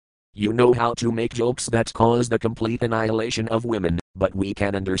You know how to make jokes that cause the complete annihilation of women, but we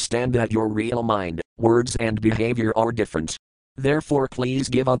can understand that your real mind, words and behavior are different. Therefore please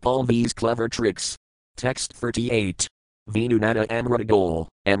give up all these clever tricks. Text 38. Vinunata amrutagol,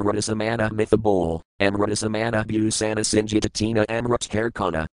 amrutasamana mithabol, amrutasamana busana sinjitatina amrut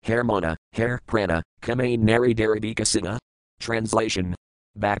hairkana, hairmona, hair prana, kame nari darabikasina. Translation.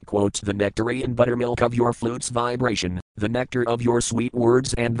 The nectarian buttermilk of your flute's vibration, the nectar of your sweet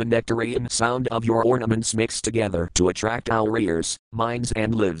words and the nectarian sound of your ornaments mixed together to attract our ears, minds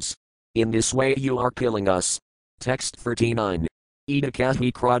and lives. In this way you are killing us. Text 39.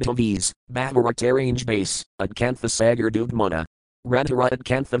 Idakahi Kratavis, Bhavaratarianj base, Adkantha Sagar Dugmana. Radhara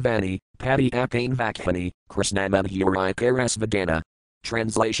Adkantha Vani, Padi Apane Vakhvani, Krishnamabhuri Karasvadana.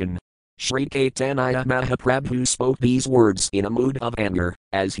 Translation. Sri Caitanya Mahaprabhu spoke these words in a mood of anger,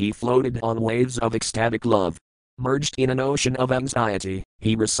 as he floated on waves of ecstatic love. Merged in an ocean of anxiety,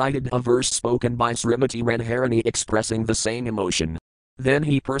 he recited a verse spoken by Srimati Radharani expressing the same emotion. Then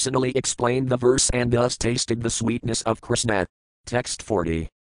he personally explained the verse and thus tasted the sweetness of Krishna. Text 40.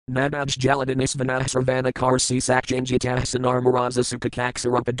 Nadaj Jaladanis Vanasravana Karsi Sakjanjitahasanar Maraza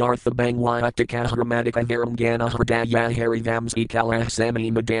Sukakaksarapadartha Banglayaktakaharamadika Varamgana Hrdaya Harivamsi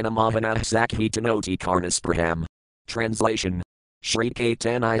Kalasami Madana Mavana Sakhi Tanoti Karnaspraham. Translation. Sri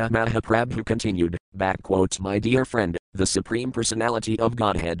Caitanya Mahaprabhu continued, My dear friend, the Supreme Personality of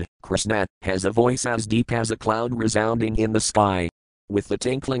Godhead, Krishna, has a voice as deep as a cloud resounding in the sky. With the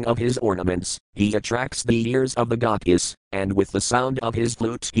tinkling of his ornaments, he attracts the ears of the gopis, and with the sound of his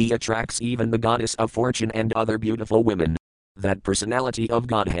flute he attracts even the goddess of fortune and other beautiful women. That personality of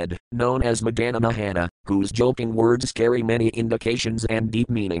Godhead, known as Madana Mahana, whose joking words carry many indications and deep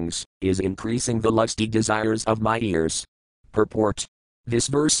meanings, is increasing the lusty desires of my ears. Purport. This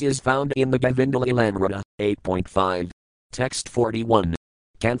verse is found in the Govindalilamrita, 8.5. Text 41.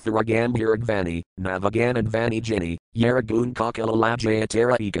 Kantharagambhiragvani, Navaganadvani Jini, Yaragun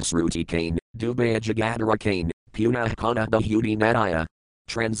Kakilalajayatara Ekasruti Kane, Dubaya Jagadara Kane, Punahkana Bahudi Nadaya.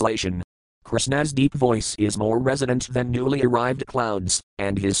 Translation. Krishna's deep voice is more resonant than newly arrived clouds,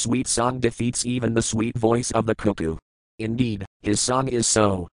 and his sweet song defeats even the sweet voice of the cuckoo. Indeed, his song is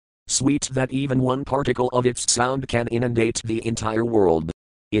so sweet that even one particle of its sound can inundate the entire world.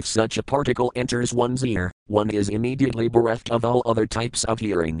 If such a particle enters one's ear, one is immediately bereft of all other types of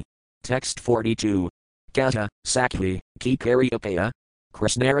hearing. Text 42. Kata, Sakhi, Kikari Apaya.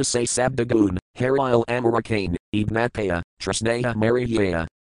 Krishnara se Sabdagun, Haril Amarakane, Ignatpaya, Trasnaya Mariyaya.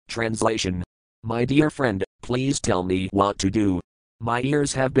 Translation. My dear friend, please tell me what to do. My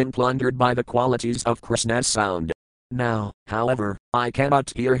ears have been plundered by the qualities of Krishna's sound. Now, however, I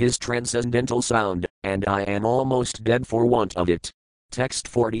cannot hear his transcendental sound, and I am almost dead for want of it. Text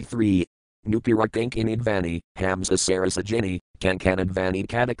 43. Nupirakankinidvani, Hamsa Sarasajini, Kankanadvani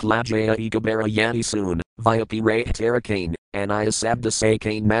Kadaklajaya Ekabara Yani Soon, Vyapire Tarakane, Anayasabda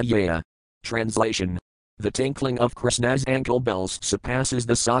Sakane Madhyaya. Translation. The tinkling of Krishna's ankle bells surpasses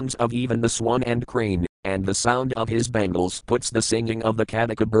the songs of even the swan and crane, and the sound of his bangles puts the singing of the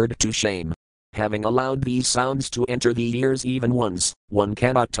Kadaka bird to shame. Having allowed these sounds to enter the ears even once, one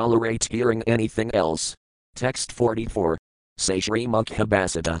cannot tolerate hearing anything else. Text 44. Say Shri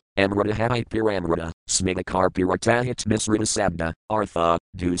Mukhabhasita, Amrutahait Piramrita, Smigakar Piratahit Misrita Sabda, Artha,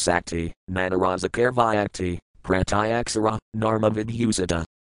 Dusakti, Nanarazakar Vyakti, Pratayaksara, Narma Vidhusita.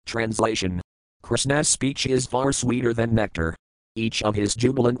 Translation. Krishna's speech is far sweeter than nectar. Each of his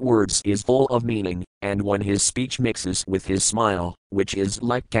jubilant words is full of meaning, and when his speech mixes with his smile, which is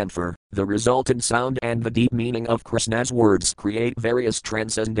like camphor, the resultant sound and the deep meaning of Krishna's words create various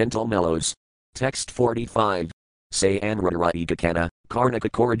transcendental mellows. Text 45. Say Anrudaraikakana,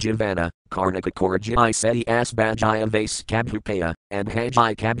 Karnakakorajivana, Karnakakorajai Seti Asbajaya Vase Kabhupaya, and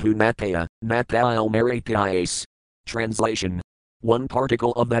Hajai Kabhu Natpaya, Natpayal Maripayas. Translation. One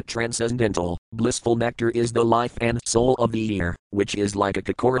particle of that transcendental, blissful nectar is the life and soul of the ear, which is like a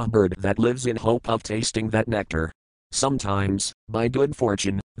kakora bird that lives in hope of tasting that nectar. Sometimes, by good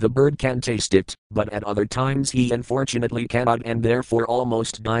fortune, the bird can taste it, but at other times he unfortunately cannot and therefore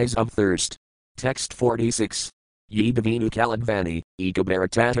almost dies of thirst. Text 46. Ye Davinu Kaladvani,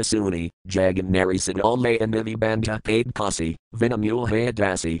 Ekabaratasuni, Jagan Narisidale and Nivibandha Paid Kasi, Vinamul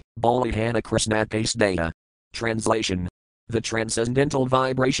Hayadasi, Balihana Krishna Pasdaya. Translation. The transcendental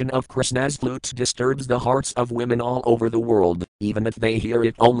vibration of Krishna's flute disturbs the hearts of women all over the world, even if they hear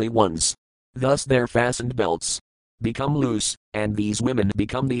it only once. Thus their fastened belts become loose, and these women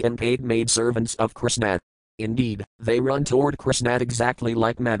become the unpaid maidservants of Krishna. Indeed, they run toward Krishna exactly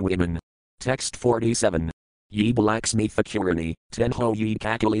like madwomen. Text 47. Ye Blacksmitha Kurani, Tenho ye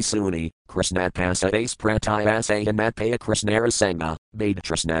Kakali Suni, Krishnatpasa Ace Pratayasa Matpaya Krishnara Sangha, Bade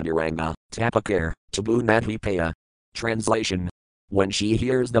Trisnadiranga, Tapakare, Tabu Nadhipaya. Translation. When she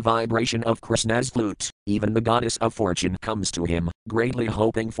hears the vibration of Krishna's flute, even the goddess of fortune comes to him, greatly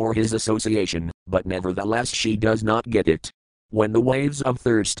hoping for his association, but nevertheless she does not get it. When the waves of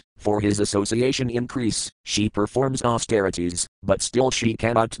thirst for his association increase, she performs austerities, but still she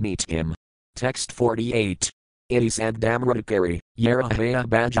cannot meet him. Text 48. Itisad Damradakari, Yarahaya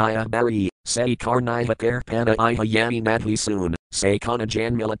Bajaya Bari, Say Karnihakar Pana Ihayani Nadhi Soon, Say Kana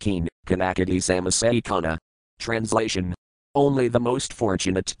Janmilakin, Kanakadi Samasay Kana. Translation. Only the most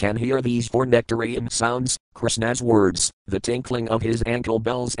fortunate can hear these four nectarian sounds, Krishna's words, the tinkling of his ankle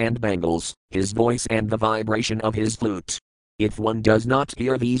bells and bangles, his voice and the vibration of his flute. If one does not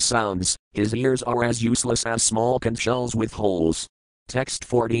hear these sounds, his ears are as useless as small conch shells with holes. Text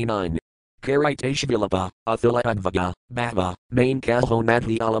 49. Karaiteshvilapa, Athila Advaga, Bhava, Main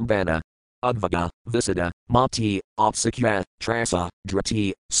Kahonadhi Alambana. Advaga, Visada, Mati, Apsakya, Trasa,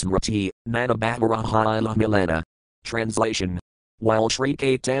 Drati, Smriti, Nanabhavarahaila Milana. Translation. While Sri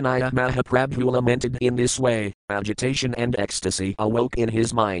Caitanya Mahaprabhu lamented in this way, agitation and ecstasy awoke in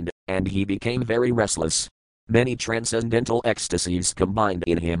his mind, and he became very restless. Many transcendental ecstasies combined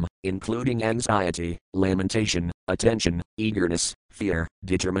in him, including anxiety, lamentation, attention, eagerness, fear,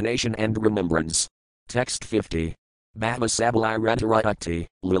 determination and remembrance. Text 50. Bhava Sabalai Ratarayakti,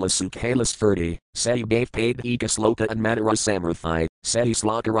 Lilasukhalas 30, Seti Bhav Paid Ekasloka and Madara Samrathai, Seti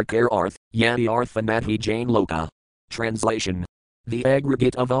Slakarakar Arth, Yani Artha Nadhi Jain Loka. Translation. The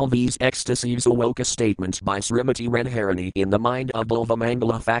aggregate of all these ecstasies awoke a statement by Srimati Radharani in the mind of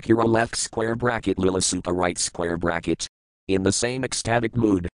Bilvamangala Thakura left square bracket Lilasuka right square bracket. In the same ecstatic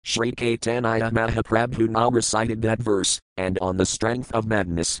mood, Sri Caitanya Mahaprabhu now recited that verse, and on the strength of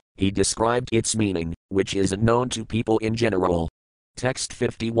madness, he described its meaning, which isn't known to people in general. Text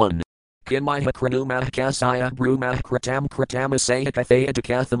 51. Kinmaiha Kranumahkasaya Brumahkratam Kratamasaya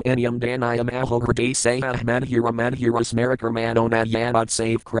Dakatham Enyam Danayam Ahograde Sayah Madhira Madhira Smarakamanonadyanad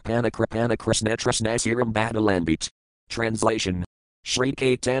Save Krapana Krishnetrasnasiram Badalambit. Translation. Sri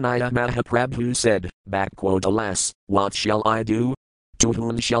Caitanya Mahaprabhu said, Alas, what shall I do? To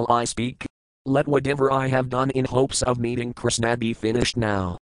whom shall I speak? Let whatever I have done in hopes of meeting Krishna be finished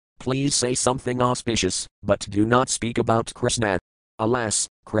now. Please say something auspicious, but do not speak about Krishna. Alas,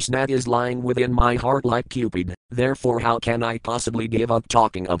 Krishna is lying within my heart like Cupid, therefore how can I possibly give up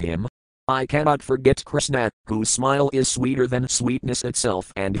talking of him? I cannot forget Krishna, whose smile is sweeter than sweetness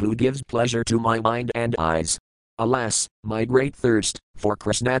itself and who gives pleasure to my mind and eyes. Alas, my great thirst for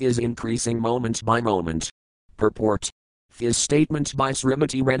Krishna is increasing moment by moment. Purport. His statement by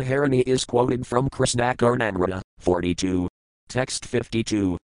Srimati Radharani is quoted from Krishna Karnamrita, 42. Text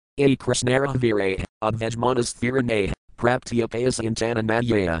 52. E Krishnara Vire, Advajmanas Thirane, Praptyapayas Intana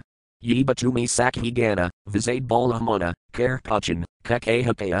Nadyaya. Yibatumi Sakhi Gana, Vizade Balamana, Karpachan,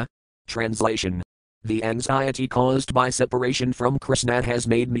 Kakahapaya. Translation. The anxiety caused by separation from Krishna has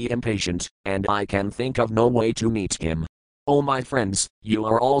made me impatient, and I can think of no way to meet him. O my friends, you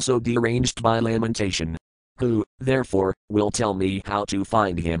are also deranged by lamentation. Who, therefore, will tell me how to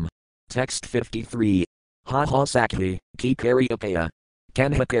find him? Text 53. Ha ha Sakhi, Kikari Apaya.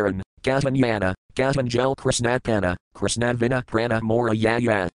 Kanhakaran, Katanyana, Katanjal Krishnatpana, Krishnavina Prana Mora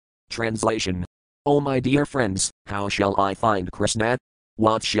Yaya. Translation. O my dear friends, how shall I find Krishna?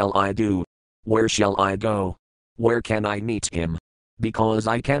 What shall I do? Where shall I go? Where can I meet him? Because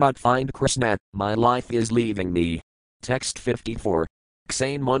I cannot find Krishna, my life is leaving me. Text 54.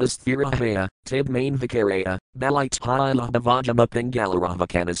 Xain Monasthirahaya, Tibmain Vikaraya, Balite Haila Bhavajama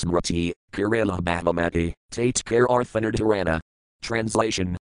Pingalaravakanasmrati, Kirila Bhavamati, Tate Kar Arthanardharana.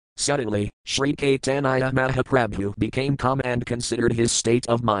 Translation. Suddenly, Sri Caitanya Mahaprabhu became calm and considered his state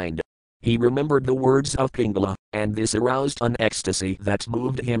of mind. He remembered the words of Pingala, and this aroused an ecstasy that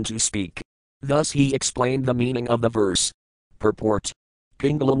moved him to speak. Thus he explained the meaning of the verse. Purport.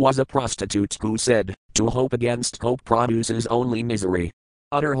 Pingala was a prostitute who said, to hope against hope produces only misery.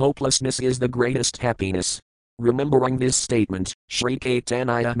 Utter hopelessness is the greatest happiness. Remembering this statement, Sri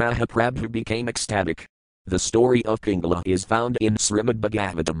Caitanya Mahaprabhu became ecstatic. The story of Pingala is found in Srimad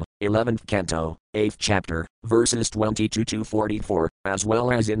Bhagavatam, 11th canto, 8th chapter, verses 22-44, as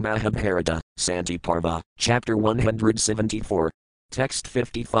well as in Mahabharata, Santi Parva, chapter 174. Text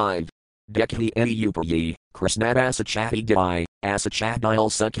 55. Dekhi Upayi, Krishnat Asachati Dai, Asachadil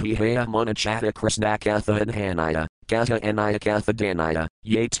Sukhi Haya Monachata Krishna Katha Anhanaya, Katha Anaya Katha Danaya,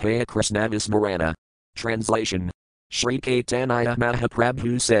 Yataya Krishna Vismarana. Translation. Sri Caitanya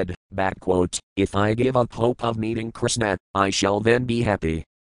Mahaprabhu said, If I give up hope of meeting Krishna, I shall then be happy.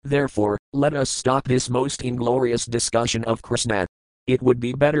 Therefore, let us stop this most inglorious discussion of Krishna. It would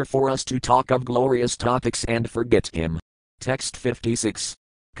be better for us to talk of glorious topics and forget him. Text 56.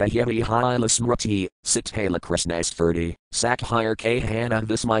 Kahiri Hila Smriti, Sithala Krishnasfurti, Sakhir Kahana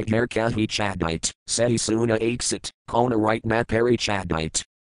Vismiter Kahi Chadite, Seti Suna Aksit, Kona Right Napari Chadite.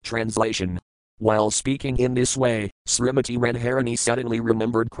 Translation. While speaking in this way, Srimati Radharani suddenly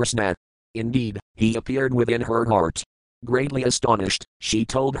remembered Krishna. Indeed, he appeared within her heart. Greatly astonished, she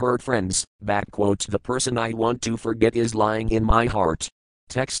told her friends, "The person I want to forget is lying in my heart."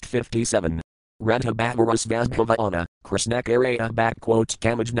 Text 57. Radha Bhavaras Vazbhavana, Krishna Karaya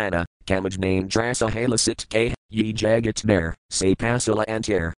Kamajnana, Kamajnane Drasa Halasit K, Ye Jagat Mer, Se Pasala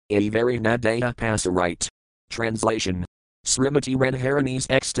Antir, A Very Nadaya Pasarite. Translation. Srimati Radharani's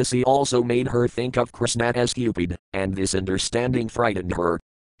ecstasy also made her think of Krishna as Cupid, and this understanding frightened her.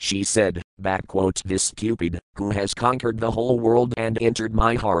 She said, "This Cupid, who has conquered the whole world and entered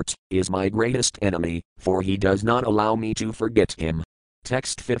my heart, is my greatest enemy, for he does not allow me to forget him."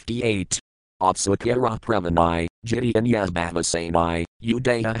 Text 58. Atsukira Pramanai, Jiti and Yazbhavasanai,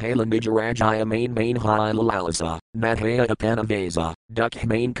 Udaya Hala Nijarajaya main Hila Lalasa, Nathaya Apanavasa, Duk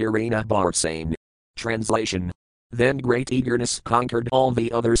main Karina Barsane. Translation. Then great eagerness conquered all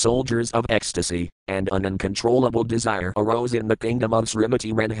the other soldiers of ecstasy, and an uncontrollable desire arose in the kingdom of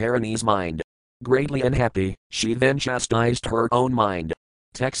Srimati Radharani's mind. Greatly unhappy, she then chastised her own mind.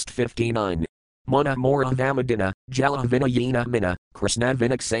 Text 59. Mana Mora Vamadina, Jala Vinayana Mina, Krishna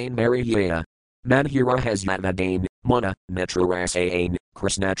Vinaksane Mariyaya. Madhura Hasyavadane, Mana, Netrarasayane,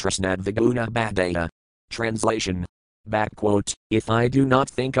 Krishna Trasnad Viguna Badaya. Translation. If I do not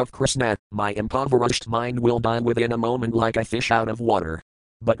think of Krishna, my impoverished mind will die within a moment like a fish out of water.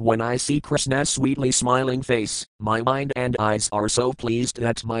 But when I see Krishna's sweetly smiling face, my mind and eyes are so pleased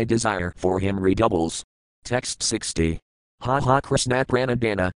that my desire for him redoubles. Text 60. Ha ha Krishna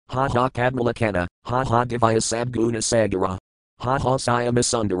Pranadana, ha ha Padmalakana, ha ha Divya Sadguna Sagara. Ha ha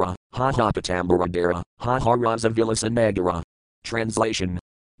Sayamisundara, ha ha Patambaradara, ha ha Raza Vilasanagara. Translation.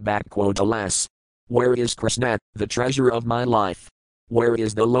 Alas! Where is Krishna, the treasure of my life? Where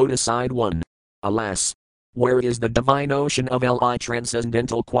is the lotus-eyed one? Alas! Where is the divine ocean of Li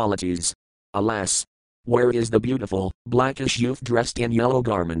transcendental qualities? Alas! Where is the beautiful, blackish youth dressed in yellow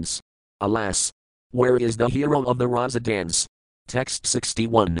garments? Alas! Where is the hero of the Rasa dance? Text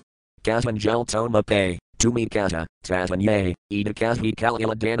 61. Katanjal Tomape, Tumikata, Tatanye, Edakahi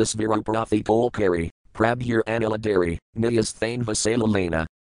Kaliladana Viruprathi Polkari, Prabhir Aniladari, Niyas Thane Vasalalena.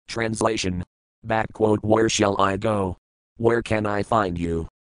 Translation. Where shall I go? Where can I find you?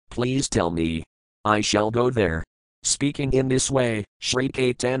 Please tell me. I shall go there. Speaking in this way, Sri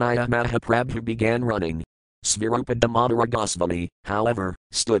Caitanya Mahaprabhu began running. Svirupa Damodara Goswami, however,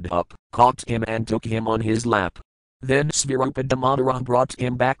 stood up, caught him and took him on his lap. Then Svirupa Damodara brought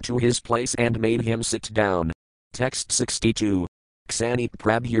him back to his place and made him sit down. Text 62. Ksani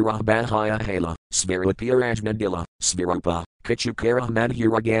Prabhura Bahaya Hala, Svirupirajnadila, Svirupa, Kachukara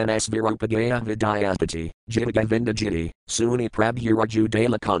Madhuragana Svirupagaya Vidyapati, Jitagovinda Jiti, Suni Prabhura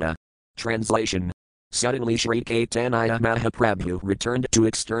Judalakana. Translation. Suddenly Sri Caitanya Mahaprabhu returned to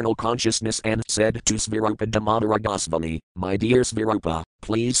external consciousness and said to Svirupa Damodara Goswami, "My dear Svirupa,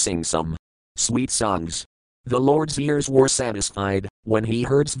 please sing some sweet songs." The Lord's ears were satisfied when he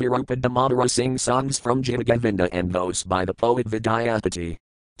heard Svirupa Damodara sing songs from Jitagovinda and those by the poet Vidyapati.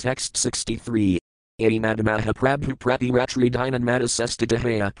 Text 63. Imad Mahaprabhu Pratiratri Dinan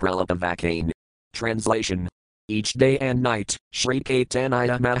Madasestadahaya Pralapavakane. Translation. Each day and night, Sri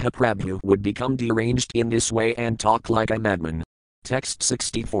Caitanya Mahaprabhu would become deranged in this way and talk like a madman. Text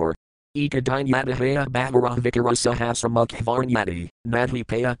 64. Ekadinyadahaya Bhavara Vikara Sahasramukhvarnyadi,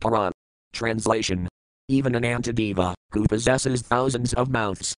 Nadhipaya Paran. Translation. Even an Antideva, who possesses thousands of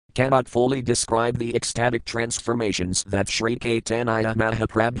mouths, cannot fully describe the ecstatic transformations that Sri Caitanya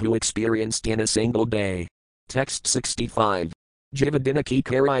Mahaprabhu experienced in a single day. Text 65. Jivadinaki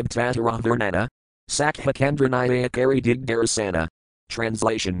Karib Tatara Varnana, Sakhakandranaya Kari Digdarasana.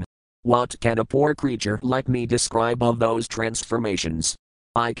 Translation. What can a poor creature like me describe of those transformations?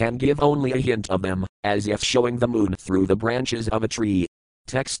 I can give only a hint of them, as if showing the moon through the branches of a tree.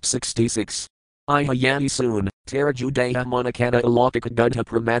 Text 66. Ihayani soon, Tarajudaya Monakana Alokika Gudha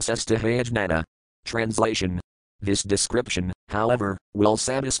Pramatsastahajnana. Translation. This description, however, will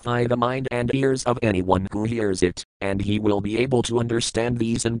satisfy the mind and ears of anyone who hears it, and he will be able to understand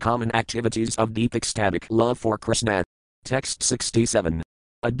these uncommon activities of deep ecstatic love for Krishna. Text 67.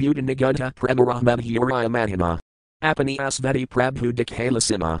 Adbhuta Nigudha Prabhara Madhuraya Mahima. Apani Asvati Prabhu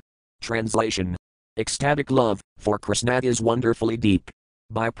Dikhalasima. Translation. Ecstatic love for Krishna is wonderfully deep.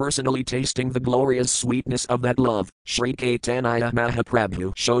 By personally tasting the glorious sweetness of that love, Sri Caitanya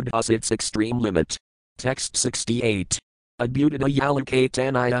Mahaprabhu showed us its extreme limit. Text 68. Adbhutada Yalu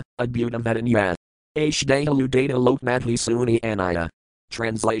Caitanya, Adbhutavadanya. Ashdahalu Data Lokmadhi Suni Anaya.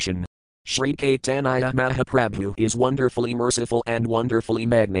 Translation. Sri Caitanya Mahaprabhu is wonderfully merciful and wonderfully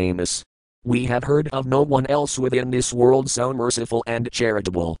magnanimous. We have heard of no one else within this world so merciful and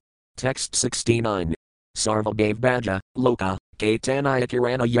charitable. Text 69. Sarvabhav Bhaja, Loka, Caitanya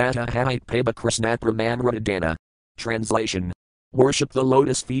Kirana Yata Hait Peba Krishna Pramanradana. Translation. Worship the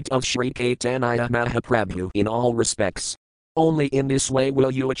lotus feet of Sri Caitanya Mahaprabhu in all respects. Only in this way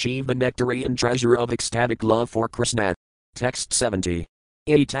will you achieve the nectarian treasure of ecstatic love for Krishna. Text 70.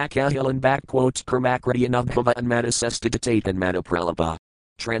 Itakahilan Karmakradyanabhava and Madasestitatan Madapralapa.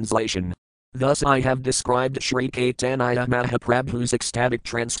 Translation. Thus I have described Sri Caitanya Mahaprabhu's ecstatic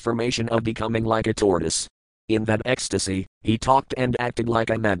transformation of becoming like a tortoise. In that ecstasy, he talked and acted like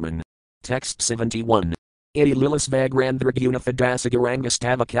a madman. Text 71. Ililis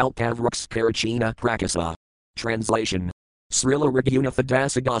Vagrandhragunafadasagarangastava Kalkavrux Karachina Prakasa. Translation. Srila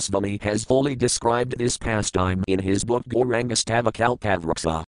Raghunatha Goswami has fully described this pastime in his book Gaurangastava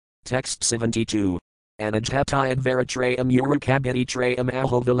Kalkavruxa. Text 72. Anajhatayad Veritrayam Urukabhititrayam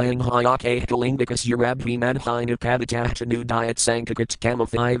Ahovilang Hayake Kalindikas Urabhimadhina Paditahtanu Diet Sankakat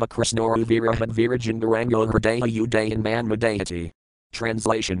Kamathiva Krishnoru Virahad Virajangarango Hridaya Udayan Manmadayati.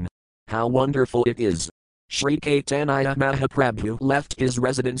 Translation. How wonderful it is! Sri Caitanya Mahaprabhu left his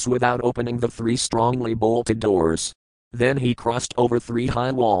residence without opening the 3 strongly bolted doors. Then he crossed over 3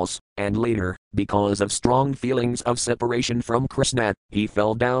 high walls, and later, because of strong feelings of separation from Krishna, he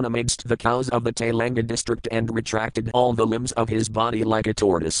fell down amidst the cows of the Telanga district and retracted all the limbs of his body like a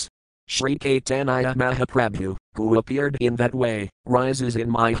tortoise. Sri Caitanya Mahaprabhu, who appeared in that way, rises in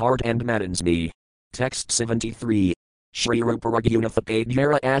my heart and maddens me. Text 73. Shri Rupa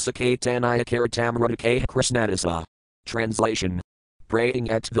Raghunathapadhyara Asa Caitanya Karatamradake Krishnadasa. Translation. Praying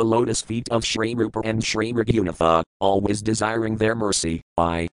at the lotus feet of Sri Rupa and Sri Raghunatha, always desiring their mercy,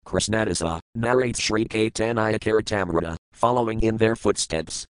 I, Krishnadasa, narrates Sri Caitanya Karatamrita, following in their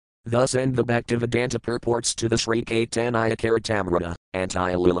footsteps. Thus end the Bhaktivedanta purports to the Sri Caitanya Karatamrita,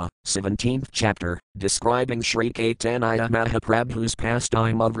 Antya-lila, 17th chapter, describing Sri Caitanya Mahaprabhu's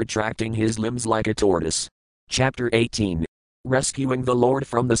pastime of retracting his limbs like a tortoise. Chapter 18. Rescuing the Lord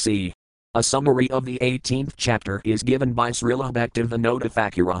from the Sea. A summary of the 18th chapter is given by Srila Bhaktivinoda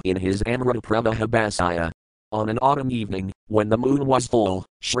Thakura in his Amrita Pravaha Bhasaya. On an autumn evening, when the moon was full,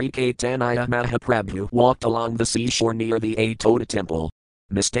 Sri Caitanya Mahaprabhu walked along the seashore near the Atoda temple.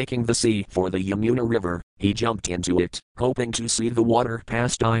 Mistaking the sea for the Yamuna river, he jumped into it, hoping to see the water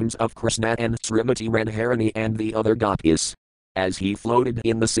pastimes of Krishna and Srimati Radharani and the other gopis. As he floated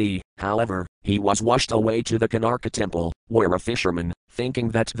in the sea, however, he was washed away to the Kanarka temple, where a fisherman, thinking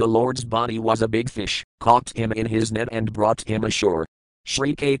that the Lord's body was a big fish, caught him in his net and brought him ashore.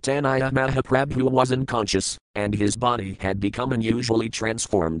 Sri Caitanya Mahaprabhu was unconscious, and his body had become unusually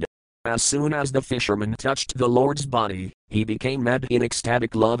transformed. As soon as the fisherman touched the Lord's body, he became mad in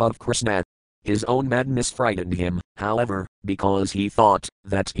ecstatic love of Krishna. His own madness frightened him, however, because he thought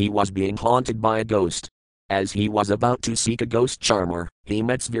that he was being haunted by a ghost. As he was about to seek a ghost charmer, he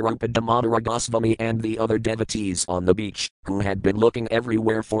met Svirupa Damodara Goswami and the other devotees on the beach, who had been looking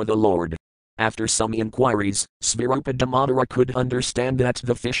everywhere for the Lord. After some inquiries, Svirupa Damodara could understand that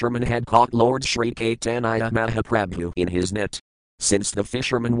the fisherman had caught Lord Sri Caitanya Mahaprabhu in his net. Since the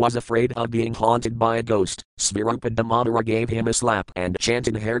fisherman was afraid of being haunted by a ghost, Svirupa Damodara gave him a slap and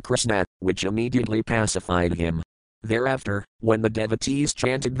chanted Hare Krishna, which immediately pacified him. Thereafter, when the devotees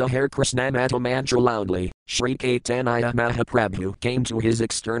chanted the Hare Krishna mantra loudly, Sri Caitanya Mahaprabhu came to his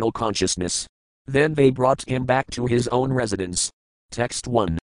external consciousness. Then they brought him back to his own residence. Text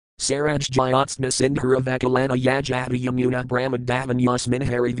 1. Saraj Jayatsna Sindhara Vakalana Yajati Yamuna Brahmadavan Yasmin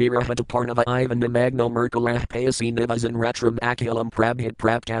Hari Virahataparnava Ivan Magno Merkalah Payasi Nivazan Retram Akilam Prabhit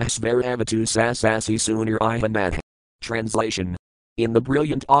Praptas Varavatu Sasasi Sunar Ivanad. Translation. In the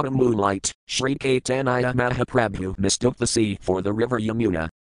brilliant autumn moonlight, Sri Caitanya Mahaprabhu mistook the sea for the river Yamuna.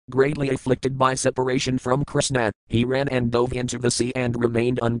 Greatly afflicted by separation from Krishna, he ran and dove into the sea and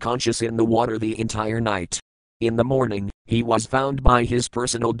remained unconscious in the water the entire night. In the morning, he was found by his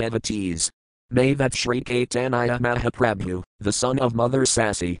personal devotees. May that Sri Caitanya Mahaprabhu, the son of Mother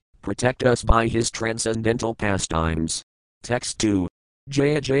Sasi, protect us by his transcendental pastimes. Text 2.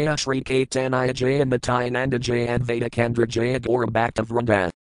 Jaya Jaya Sri Caitanya Jaya Nityananda Jaya Advaita Kandra Jaya Gaura Bhakta Vrinda.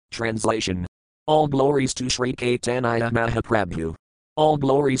 Translation. All glories to Sri Caitanya Mahaprabhu. All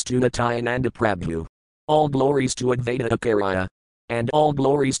glories to Nityananda Prabhu. All glories to Advaita Acharya. And all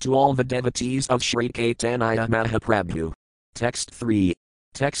glories to all the devotees of Sri Caitanya Mahaprabhu. Text 3.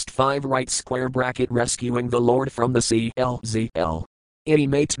 Text 5 right square bracket rescuing the Lord from the sea LZL.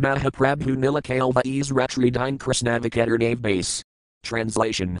 Inimate Mahaprabhu Nilakale Vaes Ratridine Krishnavikatar base.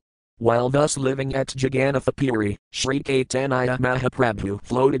 Translation. While thus living at Jagannatha Sri Caitanya Mahaprabhu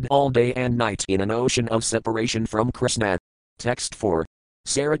floated all day and night in an ocean of separation from Krishna. Text 4.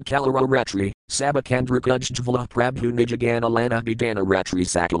 Sarad Kalara Ratri, Sabakandra Kujjvala Prabhu Nijagana Lana Bidana Ratri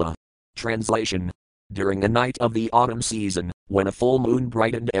Sakala. Translation. During the night of the autumn season, when a full moon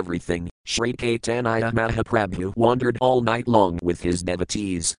brightened everything, Sri Caitanya Mahaprabhu wandered all night long with his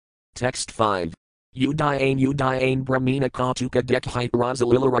devotees. Text 5. Udayan Brahmina Kautuka Dekhite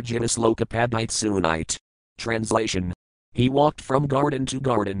Rasalila Rajinis Lokapadite Sunite. Translation. He walked from garden to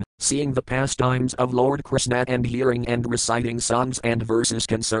garden, seeing the pastimes of Lord Krishna and hearing and reciting songs and verses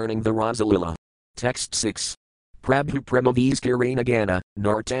concerning the Rasalila. Text 6. Prabhu Premavis Kirinagana,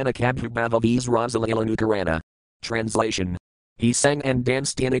 Nartana Kabhu Bhavavis Rasalila Nukarana. Translation. He sang and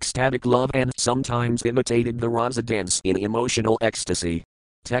danced in ecstatic love and sometimes imitated the Rasa dance in emotional ecstasy.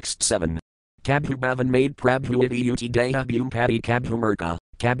 Text 7. Kabhubhavan made Prabhu Idiyuti Deha Bhumpati Kabhumurka,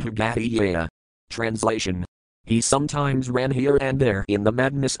 Kabhugahiyaya. Translation. He sometimes ran here and there in the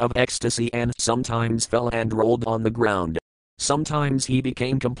madness of ecstasy and sometimes fell and rolled on the ground. Sometimes he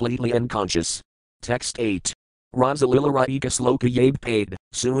became completely unconscious. Text 8. Rasalila Raika Sloka Yab paid,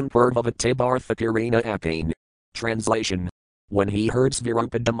 soon Purvavate Bartha Kirina Apane. Translation. When he heard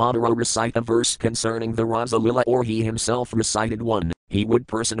Svirupa Damodara recite a verse concerning the Rasalila or he himself recited one, he would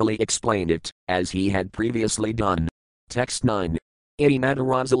personally explain it, as he had previously done. Text 9. Idimata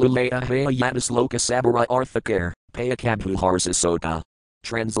Rasalilaya Haya Yadasloka Sabara Arthakar, Payakabhu Harsasota.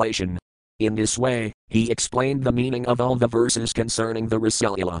 Translation. In this way, he explained the meaning of all the verses concerning the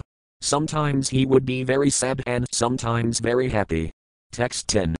Rasalila. Sometimes he would be very sad and sometimes very happy. Text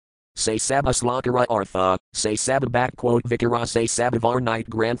 10. Say Sabaslakara Artha, say Vikara say Sabavarnite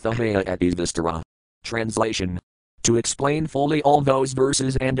Grantha Haya Ativistara. Translation. To explain fully all those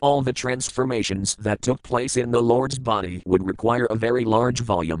verses and all the transformations that took place in the Lord's body would require a very large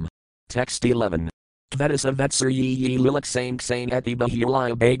volume. Text 11. Vedasa Vetsar Yi Lilak Sain Sain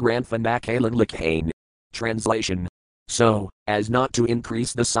Atibahilaya Bay Grantha Nakalan Likhain. Translation. So, as not to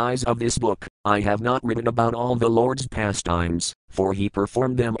increase the size of this book, I have not written about all the Lord's pastimes, for he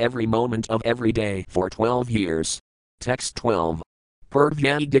performed them every moment of every day for 12 years. Text 12.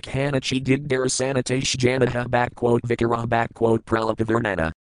 Purvyai Dikhanachi Digdarasanatash Janaha Vikara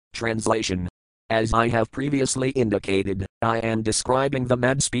Pralapavarnana. Translation. As I have previously indicated, I am describing the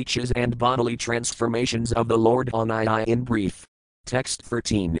mad speeches and bodily transformations of the Lord on I in brief. Text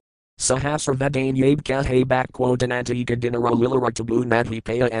 13. Sahasravadane Yabkahe Danantika Dinara Lilaratabu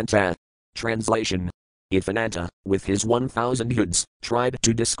Nadhipaya Anta. Translation. If Ananta, with his 1,000 yuds, tried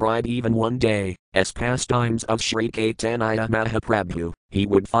to describe even one day, as pastimes of Sri Caitanya Mahaprabhu, he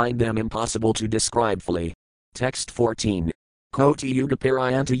would find them impossible to describe fully. Text 14. Koti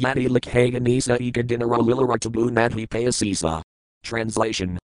Yugaparayanta Yadi Likhaganisa Ika Dinara Lilaratabu Nadhipaya Sisa.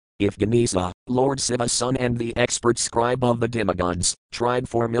 Translation. If Ganesa, Lord Shiva's son and the expert scribe of the demigods, tried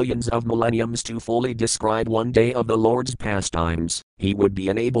for millions of millenniums to fully describe one day of the Lord's pastimes, he would be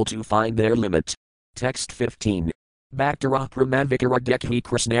unable to find their limit. Text 15. Bhaktara Pramadvikara Dekhi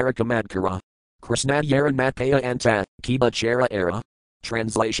Krishnarika Madkara. Krishna Yara Matpaya Anta, Kiba Chara Era.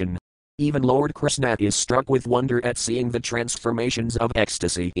 Translation. Even Lord Krishna is struck with wonder at seeing the transformations of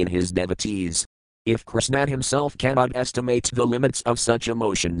ecstasy in his devotees. If Krishna himself cannot estimate the limits of such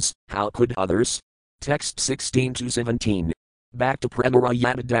emotions, how could others? Text 16-17. Bhakta Premara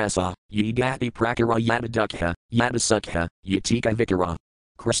Yadadasa, Yigati Prakara Yadadukha, Yadasukha, Yatika Vikara.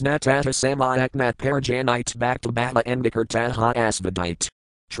 Krishna Tata Samayaknat Parajanite Bhakta Bala Endikartaha Asvadite.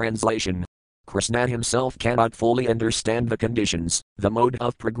 Translation. Krishna himself cannot fully understand the conditions, the mode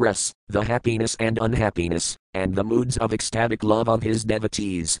of progress, the happiness and unhappiness, and the moods of ecstatic love of his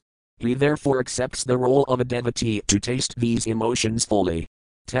devotees. He therefore accepts the role of a devotee to taste these emotions fully.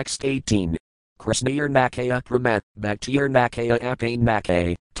 Text 18. Krishnayar Nakaya Pramat, Bhaktir Nakaya Apane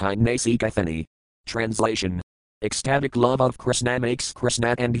Nakay, Time Nasikathani. Translation. Ecstatic love of Krishna makes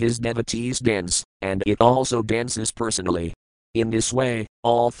Krishna and his devotees dance, and it also dances personally. In this way,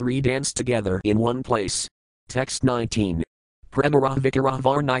 all three dance together in one place. Text 19. Premara Vikara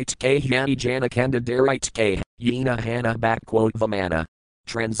Varnite K Hani Janakanda Darite K, Yena Hana Vamana.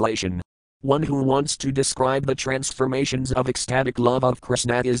 Translation. One who wants to describe the transformations of ecstatic love of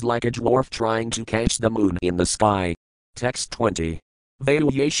Krishna is like a dwarf trying to catch the moon in the sky. Text 20.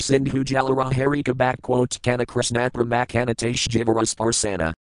 Vayayesh Sindhu Jalara Harika Kana Krishna Pramakanatash Jivaras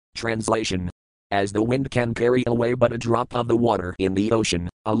Parsana. Translation. As the wind can carry away but a drop of the water in the ocean,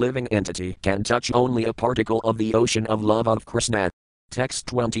 a living entity can touch only a particle of the ocean of love of Krishna. Text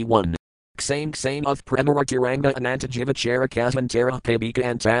 21. Ksang ksang of Premaratiranga Anantajivachara Kasvantara Pabika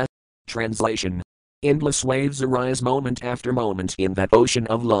Anta. Translation. Endless waves arise moment after moment in that ocean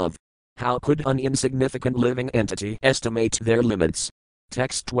of love. How could an insignificant living entity estimate their limits?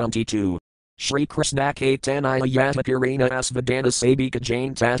 Text 22. Shri Krishna Caitanya Yadapurina Asvadana Sabika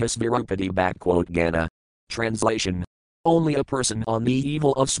Jain Tatas Virupati Gana. Translation. Only a person on the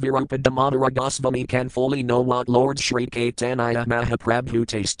evil of Svirupadamodara Goswami can fully know what Lord Shri Caitanya Mahaprabhu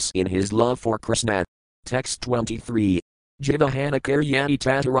tastes in his love for Krishna. Text 23. Jivahana Karyani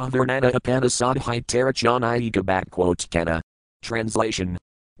Tatara Varnana Apanasadhai Tarachanaika Kana. Translation.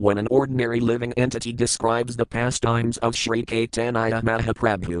 When an ordinary living entity describes the pastimes of Sri Caitanya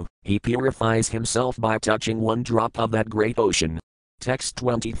Mahaprabhu, he purifies himself by touching one drop of that great ocean. Text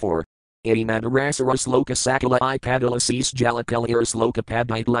 24. Madarasara Sloka Sakala Ipadala Sis Jalakalir Sloka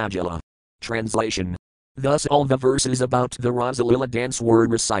Padite Lajala. Translation. Thus all the verses about the Rasalila dance were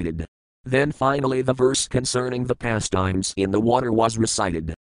recited. Then finally the verse concerning the pastimes in the water was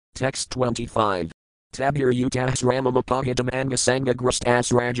recited. Text 25. Tabir Utas Ramamapahitam Angasanga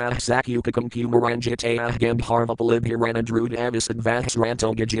Grustas Rajah Sakyukakam Kumaranjitayah Gambharvapalibhirana Drud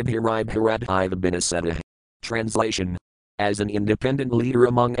Avisadvahsranto Gajibhiribhiradhivabinaseta. Translation. As an independent leader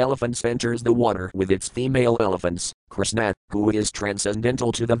among elephants enters the water with its female elephants, Krishna, who is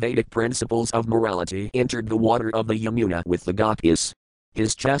transcendental to the Vedic principles of morality, entered the water of the Yamuna with the gopis.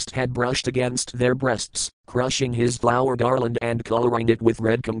 His chest had brushed against their breasts, crushing his flower garland and coloring it with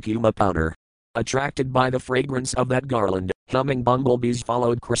red kumkuma powder. Attracted by the fragrance of that garland, humming bumblebees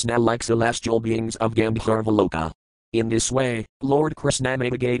followed Krishna like celestial beings of Gandharvaloka. In this way, Lord Krishna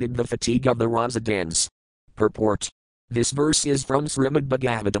mitigated the fatigue of the Rasa dance. Purport. This verse is from Srimad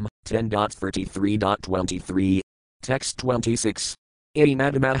Bhagavatam, 10.33.23. Text 26.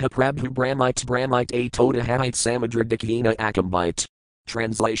 Madamaha Prabhu Brahmite A Toda Hite Samudradikhina Akambite.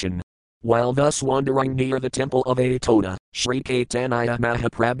 Translation. While thus wandering near the temple of Atoda, Sri Caitanya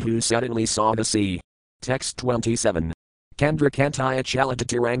Mahaprabhu suddenly saw the sea. Text 27. Kandrakantaya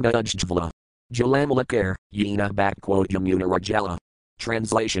Chalatatiranga Ujjvala. Jalamalakar, Yena Yamuna Rajala.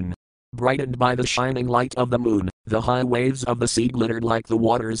 Translation. Brightened by the shining light of the moon, the high waves of the sea glittered like the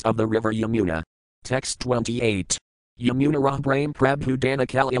waters of the river Yamuna. Text 28. Yamuna Rahbraim Prabhu Dana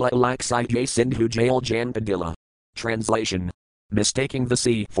Kalila Alaksai Jay Sindhu Jail Jan Padilla. Translation. Mistaking the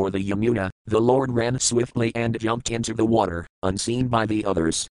sea for the Yamuna, the Lord ran swiftly and jumped into the water, unseen by the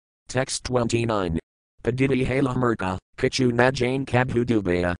others. Text 29. Padidi Hala Murka, Pichu Najain Kabhu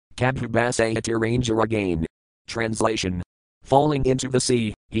Dubaya, Kabhu Basayatirangaragan. Translation. Falling into the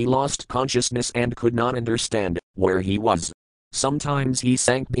sea, he lost consciousness and could not understand where he was. Sometimes he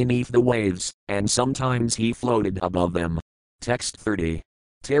sank beneath the waves, and sometimes he floated above them. Text 30.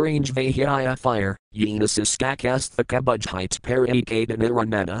 Taranj Vahyaya fire, Yenasiskakastha Kabujhite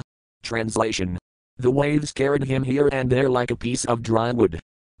Parikadaniranada. Translation. The waves carried him here and there like a piece of dry wood.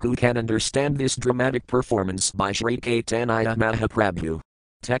 Who can understand this dramatic performance by Sri Caitanya Mahaprabhu?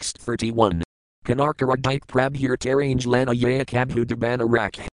 Text 31. Kanarkaradike Prabhir Taranj Lanayaya Kabhu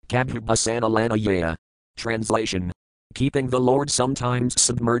Dubanarak, Kabhu Basana Lanayaya. Translation. Keeping the Lord sometimes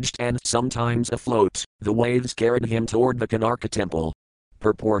submerged and sometimes afloat, the waves carried him toward the Kanarka temple.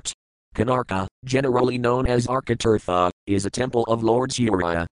 Purport. Kanarka, generally known as Arkatirtha, is a temple of Lord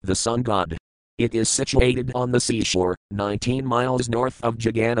Surya, the sun god. It is situated on the seashore, 19 miles north of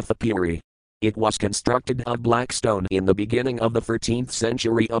Jagannathapuri. It was constructed of black stone in the beginning of the 13th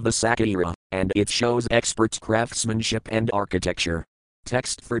century of the Saka era, and it shows expert craftsmanship and architecture.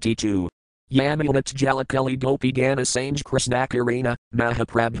 Text 32. Yamunat Jalakali Gopi Gana Sanj Krishnakirina,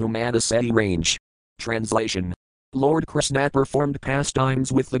 Mahaprabhu Madaseti range. Translation. Lord Krishna performed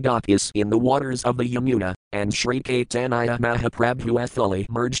pastimes with the gopis in the waters of the Yamuna, and Sri Caitanya Mahaprabhu fully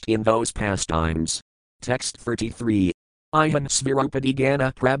merged in those pastimes. Text 33. Ihan Svirupadi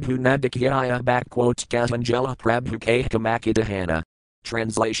Gana Prabhu Nadikyaya Kavanjala Prabhu Kahkamakidahana.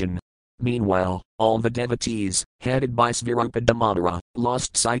 Translation. Meanwhile, all the devotees, headed by Svirupadamodara,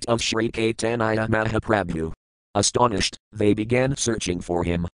 lost sight of Sri Caitanya Mahaprabhu. Astonished, they began searching for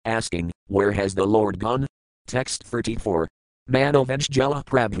him, asking, "Where has the Lord gone?" Text 34. Manovajjala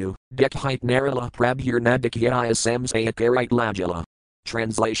Prabhu, Dekhite Narala Prabhur Nadikyaya Samsayakarite Lajala.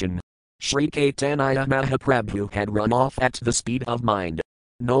 Translation. Sri Caitanya Mahaprabhu had run off at the speed of mind.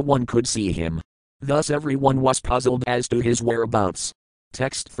 No one could see him. Thus everyone was puzzled as to his whereabouts.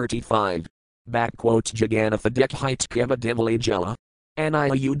 Text 35. Jagannatha Dekhite Keva Divalajala.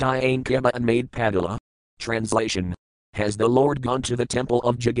 Anayudayan Keva and made Padilla. Translation. Has the Lord gone to the temple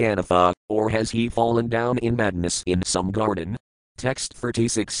of Jagannatha, or has he fallen down in madness in some garden? Text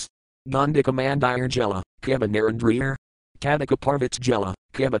 36. Gandhika Mandirjala, Keva Narandrir. Kadaka Parvat Jela,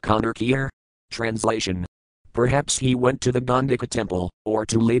 Kebakonar Kier. Translation. Perhaps he went to the Gandhika temple, or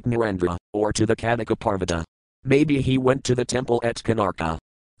to Lake Narendra, or to the Kadaka Parvata. Maybe he went to the temple at Kanarka.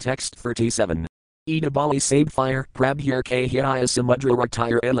 Text 37. Idabali Sabfire Prabhir Kahyaya Samudra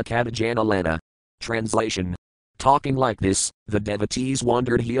Ratire Elakadajana Lana. Translation. Talking like this, the devotees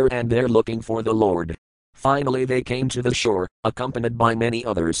wandered here and there looking for the Lord. Finally they came to the shore, accompanied by many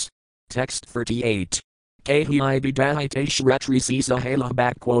others. Text 38. Kahyai Bidahite Shretri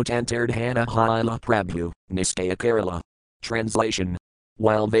Sisahela Entered Hana Haila Prabhu, Niskaya Kerala. Translation.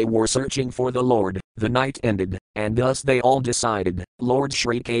 While they were searching for the Lord, the night ended, and thus they all decided, Lord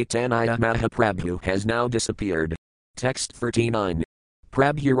Sri Caitanya Mahaprabhu has now disappeared. Text 39.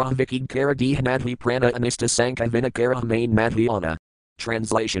 Prabhura Vikid Karadhihanadhi Prana Anista Sanka Vinakara Main Madhyana.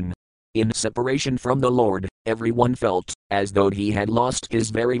 Translation. In separation from the Lord, everyone felt as though he had lost his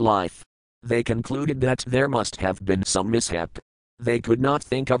very life. They concluded that there must have been some mishap. They could not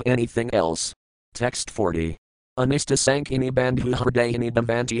think of anything else. Text 40. Anista Sankini Bandhu Hridayani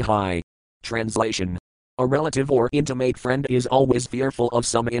Davanti Hai. Translation. A relative or intimate friend is always fearful of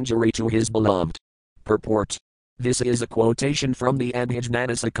some injury to his beloved. Purport. This is a quotation from the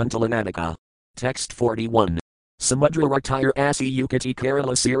Adhijnanasa Kuntalanadika. Text 41. Samudra Ratire Asi Yukati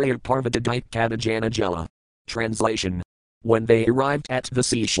Kerala Syria Parvadadite Kadajana Jela. Translation. When they arrived at the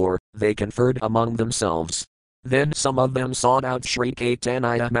seashore, they conferred among themselves. Then some of them sought out Sri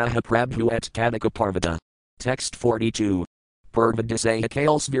Caitanya Mahaprabhu at Kadaka Parvata. Text 42. Purvadisaya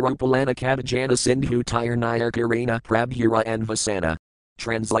Kales Virupalana Kadajana Sindhu Tirnayar Karina Prabhura and Vasana.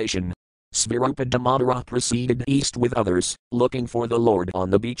 Translation. Svirupa Damodara proceeded east with others, looking for the Lord on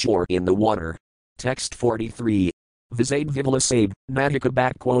the beach or in the water. Text 43. Visade Vivalasade, Nadika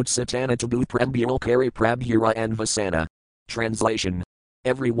Satana Tabu Prabhul Kari Prabhura and Vasana. Translation.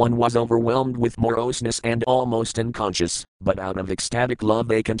 Everyone was overwhelmed with moroseness and almost unconscious, but out of ecstatic love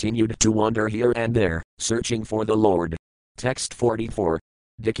they continued to wander here and there, searching for the Lord. Text 44.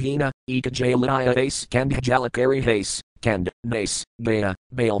 Dakina, Ekajalaya Ace Kandhajalakari Hace, Kand, Nace, Gaya,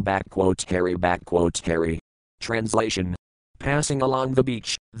 Bail Harry. Translation. Passing along the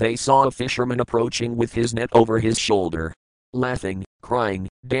beach, they saw a fisherman approaching with his net over his shoulder. Laughing, crying,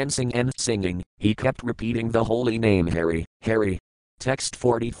 dancing and singing, he kept repeating the holy name Harry, Harry. Text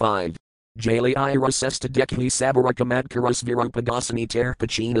 45. Jali Ira Sesta Dekhi Sabarakamadkaras Virupadasani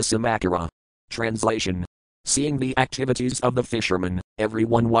Terpachina Samakara. Translation. Seeing the activities of the fisherman,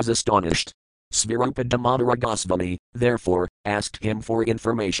 everyone was astonished. Svirupa Damodara Goswami, therefore, asked him for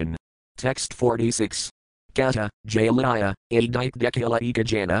information. Text 46. Kata, Jalaya, Adite Dekila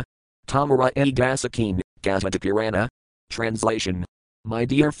Ekajana. Tamara Edasakin, Kata Kirana. Translation. My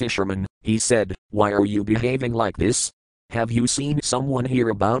dear fisherman, he said, why are you behaving like this? Have you seen someone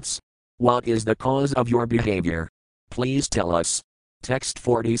hereabouts? What is the cause of your behavior? Please tell us. Text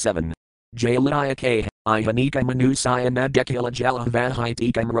 47. Jalaya K. Ihanika Manusaya Nadekila Jala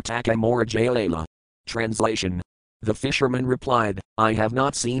Vahaitikam Rataka Mora Jalela. Translation. The fisherman replied, I have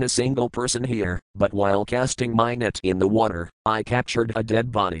not seen a single person here, but while casting my net in the water, I captured a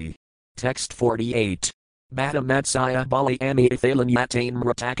dead body. Text 48. Bata Matsaya Bali Ami Ithalan Yatain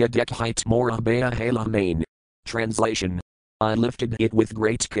Mrataka Dekhite Mora Bea Hala Main. Translation. I lifted it with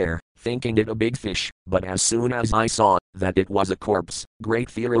great care, thinking it a big fish, but as soon as I saw that it was a corpse, great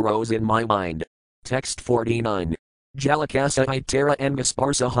fear arose in my mind. Text 49. Jalakasa Itera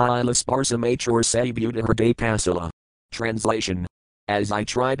Engasparsa Hilasparsa Mature Sabuta Herde Pasila. Translation. As I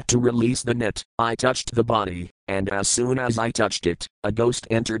tried to release the net, I touched the body, and as soon as I touched it, a ghost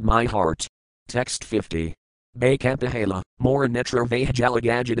entered my heart. Text 50. Bekampahala, Mora Netra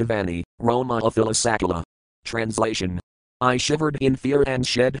Vahjalagajadavani, Roma Aphilasakala. Translation. I shivered in fear and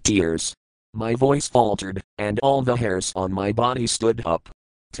shed tears. My voice faltered, and all the hairs on my body stood up.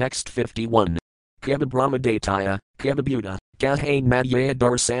 Text 51. Kebabrahmadataya, Kebabuddha, Kahain Madhya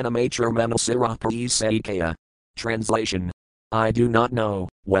Darsana Matra Manasira Parisakaya. Translation. I do not know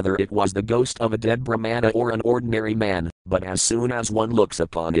whether it was the ghost of a dead Brahmana or an ordinary man, but as soon as one looks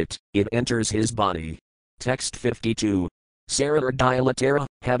upon it, it enters his body. Text 52. Sarar Dilatera,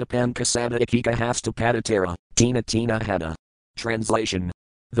 Hadapan Kasada Ikika Hastapadatera, Tina Hada. Translation.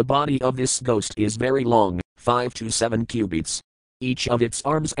 The body of this ghost is very long, 5 to 7 cubits. Each of its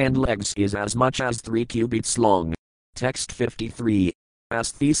arms and legs is as much as 3 cubits long. Text 53.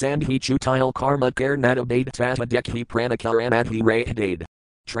 Asthi Sandhi Chutile Karma Karnadabade Tata Dekhi Pranakaranadhi Rahadade.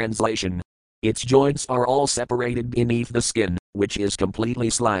 Translation. Its joints are all separated beneath the skin, which is completely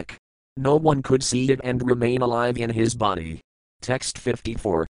slack. No one could see it and remain alive in his body. Text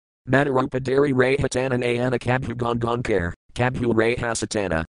 54. Madarupadari Rahatanan Ayana Kabhu Gongonkar, Kabhu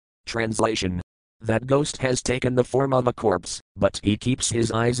Rahasatana. Translation. That ghost has taken the form of a corpse, but he keeps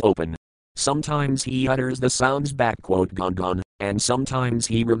his eyes open. Sometimes he utters the sounds "gon gon," and sometimes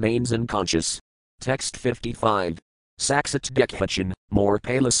he remains unconscious. Text 55. Saksat Dekhachan, Mor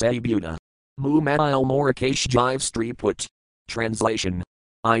Palasay Buddha. Mumail Morakash Jive Striput. Translation.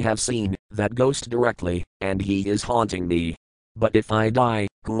 I have seen that ghost directly, and he is haunting me. But if I die,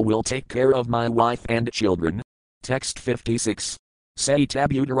 who will take care of my wife and children? Text 56. Say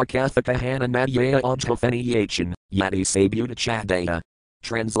Tabutara Kathaka Hananadya Ojhafeniyachan, Yadi Sabuta Chadaya.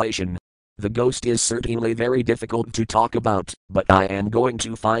 Translation. The ghost is certainly very difficult to talk about, but I am going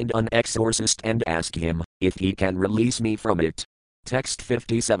to find an exorcist and ask him if he can release me from it. Text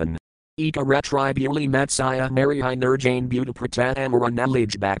 57. Eka retribuli matsaya marihi nurjane buta prata amara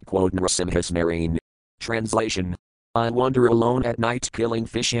knowledge Nrasimhas marine. Translation. I wander alone at night killing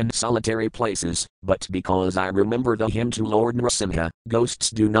fish in solitary places, but because I remember the hymn to Lord Nrasimha, ghosts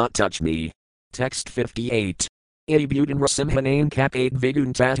do not touch me. Text 58. Ibutan Nrasimha name kapate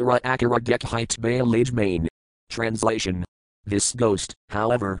vigun tatara akara dekhite bailage main. Translation. This ghost,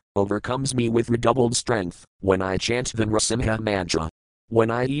 however, overcomes me with redoubled strength when I chant the Nrasimha mantra. When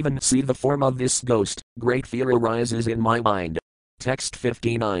I even see the form of this ghost, great fear arises in my mind. Text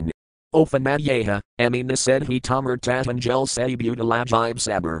 59. Ophanadyeha, Amina said he tamar tatangel sebutalajib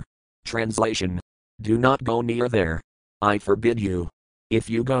saber. Translation. Do not go near there. I forbid you. If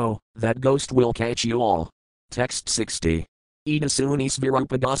you go, that ghost will catch you all. Text 60. Edasuni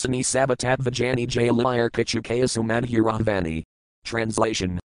svirupadasani sabatat vajani jailayar kichukayasumadhiravani.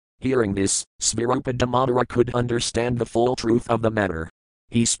 Translation. Hearing this, Svirupa Damodara could understand the full truth of the matter.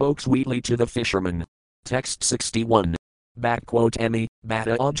 He spoke sweetly to the fisherman. Text 61. Emi,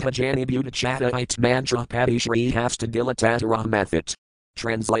 Bata Ojhajani Butachata it mantra Padishri hasta dilatatara mathit.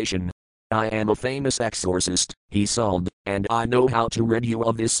 Translation. I am a famous exorcist, he sobbed, and I know how to rid you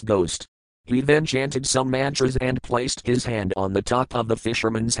of this ghost. He then chanted some mantras and placed his hand on the top of the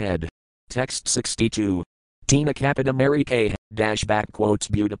fisherman's head. Text 62. Tina Kapita Mary K.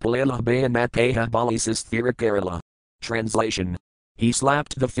 Butapalila Bayanatpeha Balisis Thirakarala. Translation. He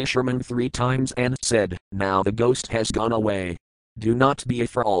slapped the fisherman 3 times and said, Now the ghost has gone away. Do not be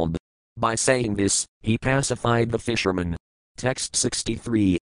afraid. By saying this, he pacified the fisherman. Text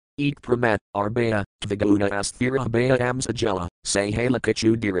 63. Eat pramat, arbaya, tviguna asthira baya amsajela, say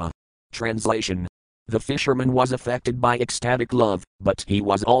halakachudira. Translation. The fisherman was affected by ecstatic love, but he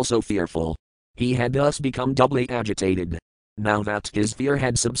was also fearful. He had thus become doubly agitated. Now that his fear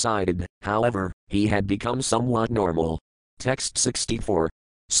had subsided, however, he had become somewhat normal. Text 64.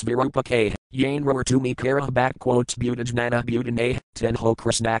 Svirupa K. Yanrar to me kara butajnana butane, tenho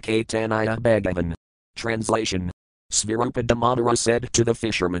krisnake tanaya bhagavan. Translation. Svirupa Damodara said to the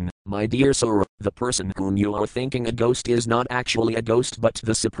fisherman, My dear sir, the person whom you are thinking a ghost is not actually a ghost but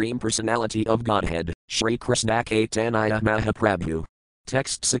the Supreme Personality of Godhead, Shri Krishna Caitanya Mahaprabhu.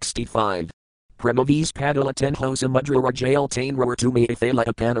 Text 65. Premavis Padala Tenho Samudra Rajal Tainrar to me Ithala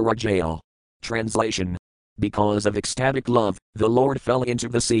Apana Rajal. Translation. Because of ecstatic love, the Lord fell into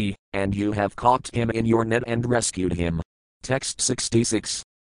the sea, and you have caught him in your net and rescued him. Text 66.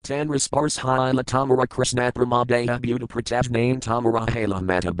 Tanraspars Haila Tamara Krishna Pramadeha Buddha Pratajname Tamara Hala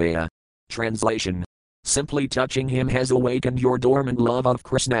Matabaya. Translation. Simply touching him has awakened your dormant love of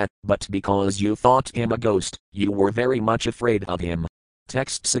Krishna, but because you thought him a ghost, you were very much afraid of him.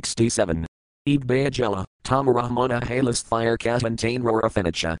 Text 67. Ibbayajala, Tamara Mona Halas Fire Kavantain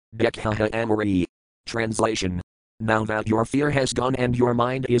Rorafenicha, Dekhaha Amari. Translation. Now that your fear has gone and your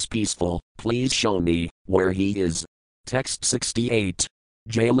mind is peaceful, please show me where he is. Text 68.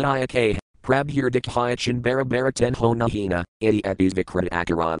 Jailaya K. Prabhir Dikhayachan Barabaraten Honahina, Idiatis Vikrat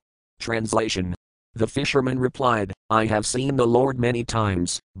Akaran. Translation. The fisherman replied, I have seen the Lord many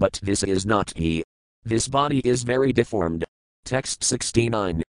times, but this is not he. This body is very deformed. Text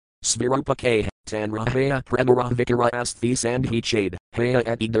 69. Svirupa K. Tanrahaya Prabhara Vikara Asthi Sandhichade, Haya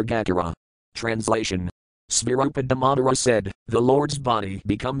Atidargakara. Translation. Svirupa Damodara said, The Lord's body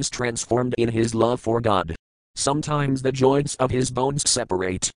becomes transformed in his love for God. Sometimes the joints of his bones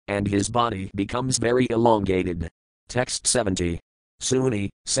separate, and his body becomes very elongated. Text 70. Suni,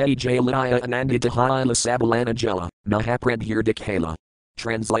 Say Jailaya Ananditahila Sabalanajela, Mahapradhirdikhala.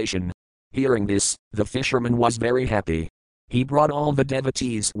 Translation. Hearing this, the fisherman was very happy. He brought all the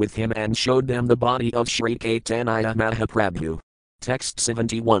devotees with him and showed them the body of Sri Caitanya Mahaprabhu. Text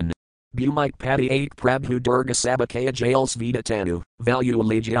 71. Bhumite Padi 8 Prabhu Durga Sabakaya Jail Svidatanu, Value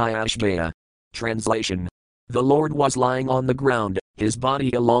Alijayashvaya. Translation. The Lord was lying on the ground, his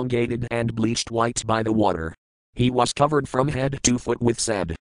body elongated and bleached white by the water. He was covered from head to foot with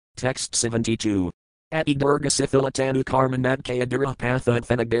sand. Text 72. Ati Durga Sithilatanu Karmanad Kayadura Patha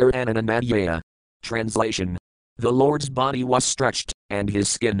Fenagar Ananamadhyaya. Translation. The Lord's body was stretched, and his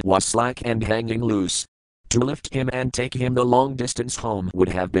skin was slack and hanging loose. To lift him and take him the long distance home would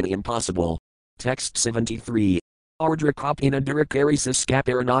have been impossible. Text 73. Ardrakop in Adurakaris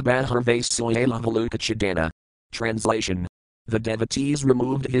Skaparanabhaharvase Soyala Valukachadana. Translation. The devotees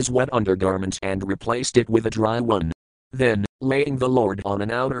removed his wet undergarment and replaced it with a dry one. Then, laying the Lord on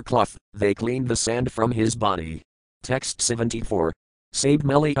an outer cloth, they cleaned the sand from his body. Text 74.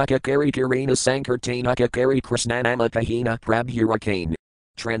 Sabmeli Akakari Kirina Sankirtana Kakari Krishnanama Kahina Prabhurakane.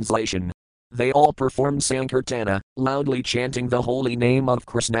 Translation. They all performed Sankirtana, loudly chanting the holy name of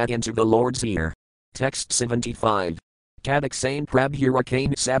Krishna into the Lord's ear. Text 75. Kadaksane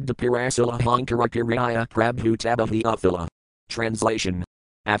Prabhurakane Sabdapirasila Hankarakiraya Prabhu Tabahi Athila. Translation.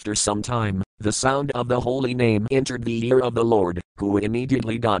 After some time, the sound of the holy name entered the ear of the Lord, who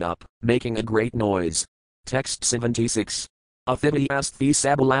immediately got up, making a great noise. Text 76. Athiti asthi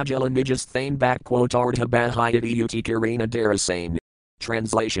sabalajala nijas thane ardha bahayati uti kirina darasane.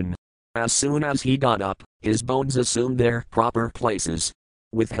 Translation. As soon as he got up, his bones assumed their proper places.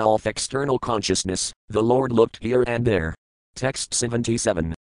 With health external consciousness, the Lord looked here and there. Text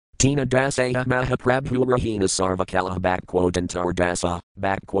 77. Tina dasaya mahaprabhu rahina sarvakala antardasa,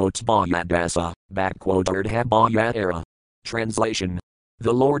 bhayadasa, ardha era. Translation.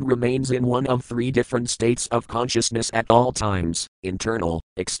 The Lord remains in one of three different states of consciousness at all times, internal,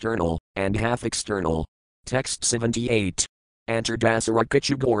 external, and half external. Text 78. Antardasara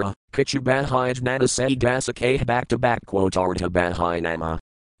Kichugora, Kichubahayajnana Say Dasake ardha Bahayama.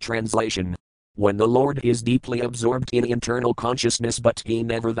 Translation. When the Lord is deeply absorbed in internal consciousness but he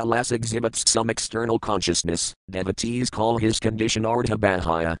nevertheless exhibits some external consciousness, devotees call his condition Ardha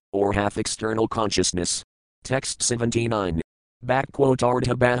Bahaya, or half external consciousness. Text 79.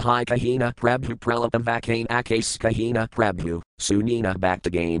 Ardha Bahai Kahina Prabhu Pralapam Vakane Akase Kahina Prabhu, Sunina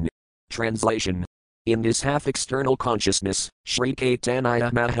Bhaktagain. Translation. In this half external consciousness, Sri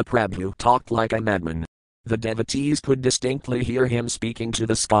Caitanya Mahaprabhu talked like a madman. The devotees could distinctly hear him speaking to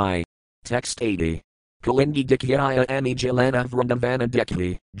the sky. Text 80. Kalindi Dikyaya Ami Jalana Vrindavana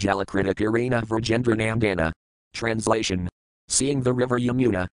Dekhi, Jalakrita Kirina Vrajendranandana. Translation. Seeing the river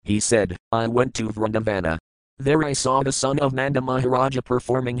Yamuna, he said, I went to Vrindavana. There I saw the son of Nanda Maharaja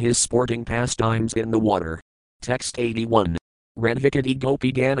performing his sporting pastimes in the water. Text 81. Ranvikati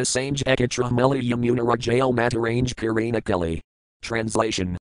Gopi Gana Sange Ekatra Meli Yamuna Rajail Matarange Kirina Kelly.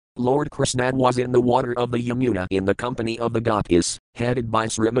 Translation. Lord Krishna was in the water of the Yamuna in the company of the Gopis, headed by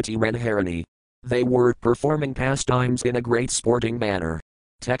Srimati Radharani. They were performing pastimes in a great sporting manner.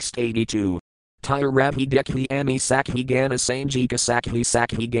 Text 82. Tyravhi Dekhi Ami Sakhi Gana Sanjika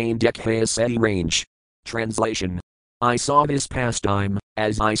Sakhi Gain Dekhi Seti Range. Translation. I saw this pastime,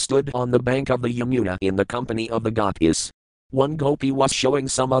 as I stood on the bank of the Yamuna in the company of the Gopis. One Gopi was showing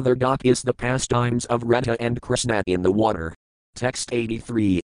some other Gopis the pastimes of Radha and Krishna in the water. Text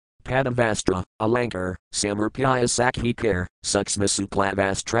 83. Padavastra, Alankar, Samarpaya Sakhikar,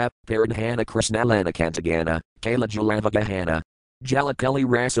 Suksmasuklavastra, Paradhana Krishnalana Kala Jalavagahana. Jalakali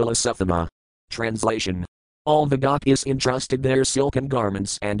Rasula Suthama. Translation. All the Gopis entrusted their silken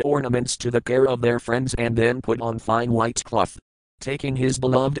garments and ornaments to the care of their friends and then put on fine white cloth. Taking his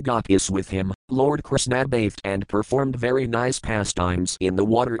beloved Gopis with him, Lord Krishna bathed and performed very nice pastimes in the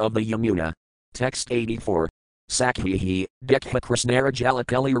water of the Yamuna. Text 84. Sakhihi, Dekha Krishnara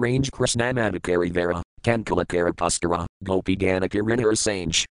Jalakali Range Krishnamadakari Vera, Kankalakara Puskara, Gopi Ganakarinar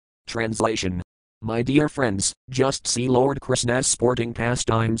Sange. Translation. My dear friends, just see Lord Krishna's sporting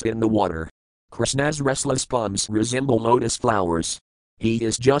pastimes in the water. Krishna's restless palms resemble lotus flowers. He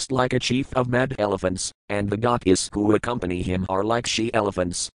is just like a chief of mad elephants, and the Gopis who accompany him are like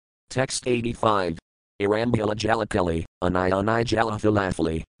she-elephants. Text 85. Irambhila Jalakali, Anai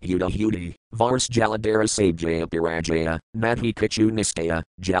Jalafilafali, Huda, Vars Jaladara Sabjaya Pirajaya, Madhi Kichu Nistaya,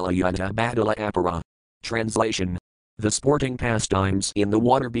 Jalayuta Badala Apara. Translation. The sporting pastimes in the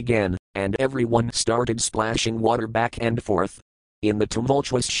water began, and everyone started splashing water back and forth. In the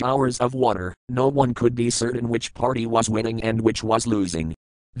tumultuous showers of water, no one could be certain which party was winning and which was losing.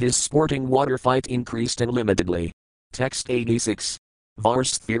 This sporting water fight increased unlimitedly. Text 86.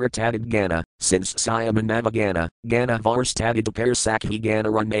 Vars Thiratadid Gana, since Siyamanava Gana Vars Tadid Persakhi Gana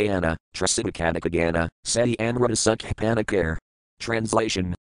Ranayana, Trasidakadaka Gana, Seti Anradasuk Panikar.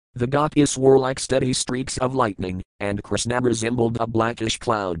 Translation. The Gopis were like steady streaks of lightning, and Krishna resembled a blackish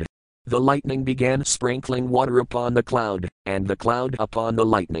cloud. The lightning began sprinkling water upon the cloud, and the cloud upon the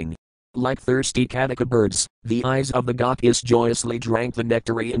lightning. Like thirsty Kataka birds, the eyes of the Gopis joyously drank the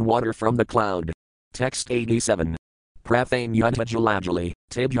nectarine water from the cloud. Text 87. Prathane Yunta Jalajali,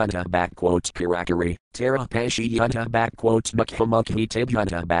 Tibyunta Kirakari, Tara Pashi Yunta Mukhamukhi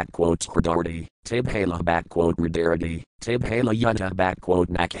Tibyunta Hridardi, Tibhala Ridardi, Tibhala Yunta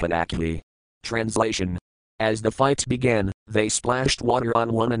Nakhanakhi. Translation. As the fight began, they splashed water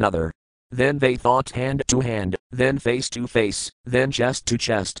on one another. Then they fought hand to hand, then face to face, then chest to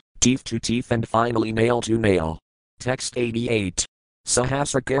chest, teeth to teeth, and finally nail to nail. Text 88.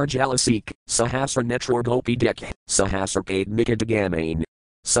 Sahasrakar Jalasik, Sahasra Netror Gopi Dik, Sahasrakade Nikadagamain.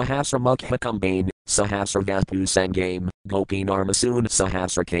 Sahasra Mukhakumbane, Sahasra Vapu Sangame, Gopi Narmasoon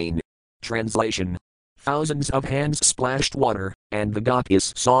Sahasrakane. Translation. Thousands of hands splashed water, and the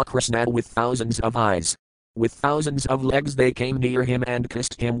gopis saw Krishna with thousands of eyes. With thousands of legs they came near him and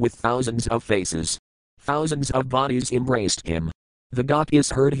kissed him with thousands of faces. Thousands of bodies embraced him. The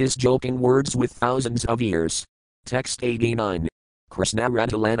gopis heard his joking words with thousands of ears. Text 89. Krishna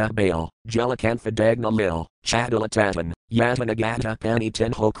Radhalana Bail, Jalakantha Dagna Lil, Chadalatatan, Yatanagata Pani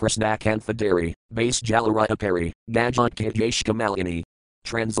Tenho Krishna Kanthadari, Base Jalarayapari, Gajankit Yeshkamalini.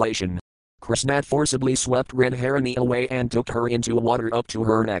 Translation. Krishna forcibly swept Radharani away and took her into water up to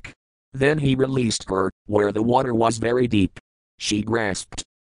her neck. Then he released her, where the water was very deep. She grasped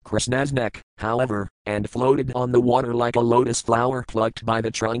Krishna's neck, however, and floated on the water like a lotus flower plucked by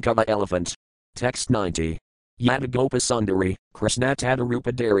the trunk of an elephant. Text 90. Yadagopa Sundari, Krishna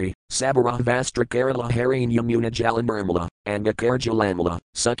Tadarupadari, Sabara Vastra Kerala Harin Yamuna Jalan Nirmala, and Akar Jalamala,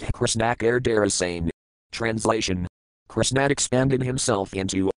 Sukh Krishna Kar Darasane. Translation. Krishna expanded himself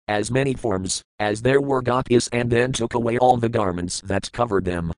into as many forms as there were gopis and then took away all the garments that covered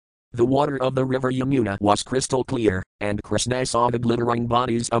them. The water of the river Yamuna was crystal clear, and Krishna saw the glittering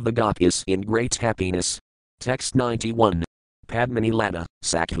bodies of the gopis in great happiness. Text 91. Padmini Lada,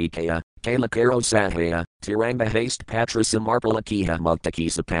 Sakhikaya, Kalakaro Sahaya, Tiranga Haste Patra Samarpala Kiha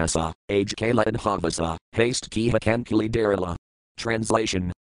Muktakisa Pasa, Age Kala and Havasa, Haste Kiha Kankili Darila.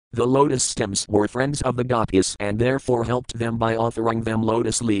 Translation. The lotus stems were friends of the gopis and therefore helped them by offering them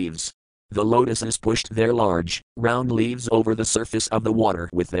lotus leaves. The lotuses pushed their large, round leaves over the surface of the water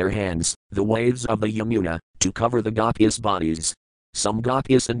with their hands, the waves of the Yamuna, to cover the gopis' bodies. Some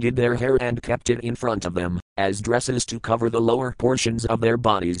gopis undid their hair and kept it in front of them, as dresses to cover the lower portions of their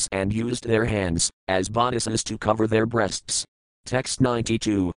bodies, and used their hands, as bodices to cover their breasts. Text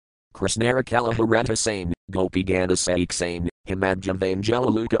 92. Krishnara Kalaharata Sane, Gopi Gana Saik Sane, Himadjavain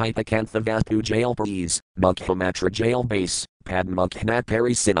Jalaluka Ipakantha Vapu Jail Breeze, Mukhamatra Jail Base, Padmukhnat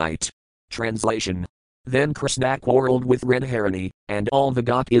Parisinite. Translation. Then Krishna quarreled with Radharani, and all the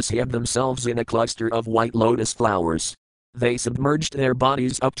gopis hid themselves in a cluster of white lotus flowers. They submerged their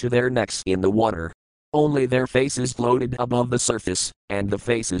bodies up to their necks in the water. Only their faces floated above the surface, and the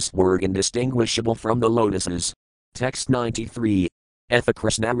faces were indistinguishable from the lotuses. Text 93. Etha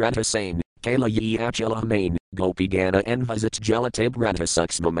Krishna Radhasane, Kala Yi Achala Main, Gopi Gana Envazit Jalatab Radha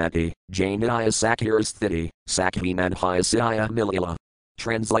Suxmamati, Jainaya Sakhiras Thiti, Sakhi Madhyasaya Milila.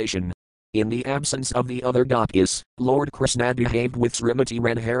 Translation. In the absence of the other gopis, Lord Krishna behaved with Srimati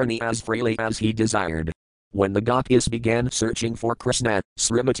Radharani as freely as he desired. When the gopis began searching for Krishna,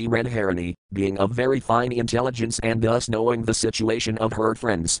 Srimati Radharani, being of very fine intelligence and thus knowing the situation of her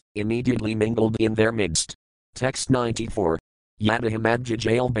friends, immediately mingled in their midst. Text 94. Yadahimadja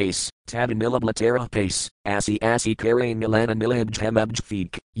jail base, Tadanilablatera pace, Asi Kare Milana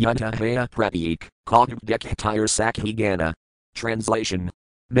Nilabjhamabjfik, Yadahaya Pratik, Kogdek Tire Sakhi Gana. Translation.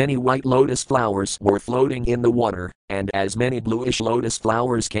 Many white lotus flowers were floating in the water, and as many bluish lotus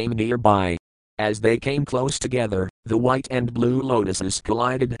flowers came nearby. As they came close together, the white and blue lotuses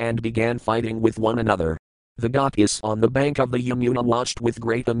collided and began fighting with one another. The gopis on the bank of the Yamuna watched with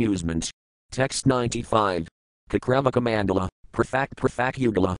great amusement. Text 95. Kakravaka Mandala, Prafak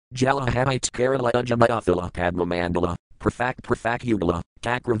Yugala, Jalahabite Kerala Ujamayathila Padma Mandala, Prafak Yugala,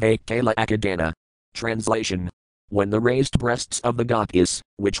 Kakravake Kala Akadana. Translation. When the raised breasts of the gopis,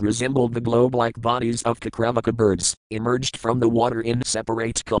 which resembled the globe-like bodies of Kakravaka birds, emerged from the water in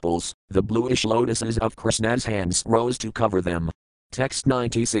separate couples, the bluish lotuses of Krishna's hands rose to cover them. Text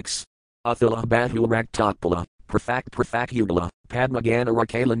 96. Athila Bahu Raktapala, Prafak Yugala, Padma Gana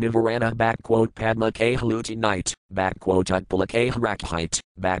Rakala Nivarana Padma Kahaluti Night, Utpala Kaharakhite,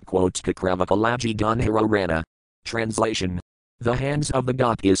 Kakravaka Laji Ganhararana. Translation. The hands of the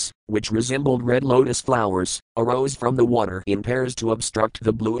gopis, which resembled red lotus flowers, arose from the water in pairs to obstruct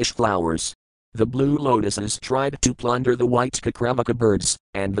the bluish flowers. The blue lotuses tried to plunder the white Kakravaka birds,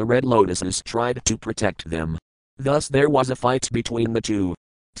 and the red lotuses tried to protect them. Thus there was a fight between the two.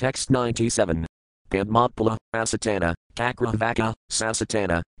 Text 97. Padmapala, Asatana, Kakravaka,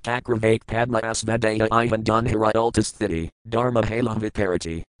 Sasatana, Kakravake Padma Asvadaya Ivan Ganhara Ultasthiti, Dharma Hala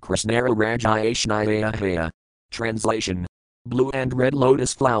Viparati, Krishnara Rajayashnaya Haya. Translation. Blue and red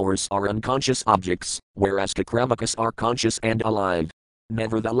lotus flowers are unconscious objects, whereas Kakramacas are conscious and alive.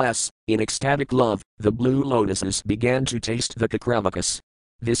 Nevertheless, in ecstatic love, the blue lotuses began to taste the Kakramacas.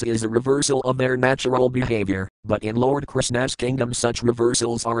 This is a reversal of their natural behavior, but in Lord Krishna's kingdom such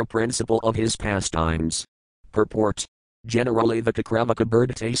reversals are a principle of his pastimes. Purport. Generally the Kakramaka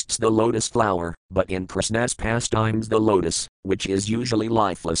bird tastes the lotus flower, but in Krishna's pastimes the lotus, which is usually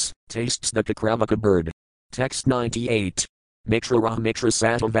lifeless, tastes the Kakramaka bird. Text 98. Mikshara Mikshra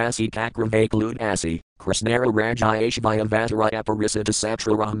Satavasi Kakravakalut Krishnara Rajayeshvaya Vatara Aparisita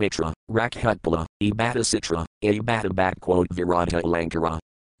Satrara Mikshra, Rakhutpala, Ebata Citra, Ebata Virata Alankara.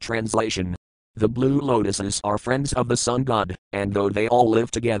 Translation. The blue lotuses are friends of the sun god, and though they all live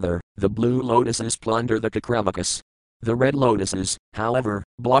together, the blue lotuses plunder the Kakramakas. The red lotuses, however,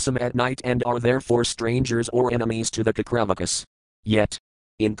 blossom at night and are therefore strangers or enemies to the Kakramakas. Yet,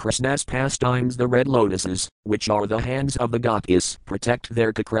 in Krishna's pastimes the red lotuses, which are the hands of the goddess, protect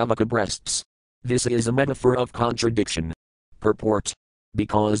their Kakramaka breasts. This is a metaphor of contradiction. Purport.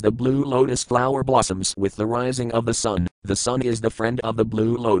 Because the blue lotus flower blossoms with the rising of the sun is the friend of the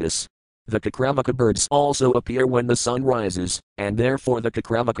blue lotus. The Kakramaka birds also appear when the sun rises, and therefore the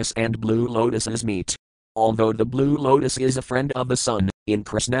Kakramakas and blue lotuses meet. Although the blue lotus is a friend of the sun, in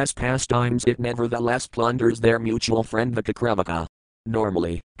Krishna's pastimes it nevertheless plunders their mutual friend the Kakramaka.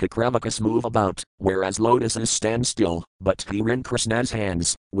 Normally, Kakramakas move about, whereas lotuses stand still, but here in Krishna's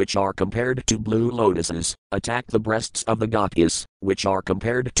hands, which are compared to blue lotuses, attack the breasts of the goddess, which are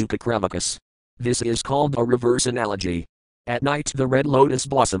compared to Kakramakas. This is called a reverse analogy. At night the red lotus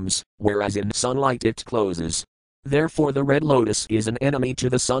blossoms, whereas in sunlight it closes. Therefore the red lotus is an enemy to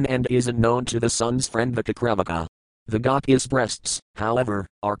the sun and isn't known to the sun's friend the Kakramaka. The goddess breasts, however,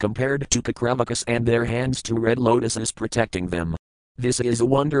 are compared to Kakramakas and their hands to red lotuses protecting them. This is a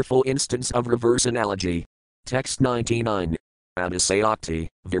wonderful instance of reverse analogy. Text 99. Adisayakti,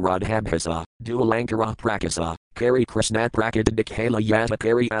 Viradhabhasa, Dualankara Prakasa, Kari Krishna Prakadikhala Yata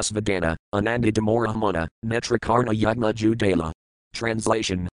Kari Asvadana, Anandidamora Netrakarna Yagna Judala.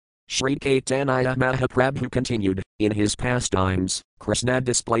 Translation. Sri Caitanya Mahaprabhu continued, in his pastimes, Krishna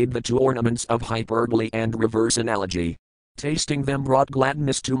displayed the two ornaments of hyperbole and reverse analogy. Tasting them brought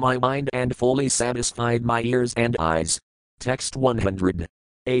gladness to my mind and fully satisfied my ears and eyes. Text 100.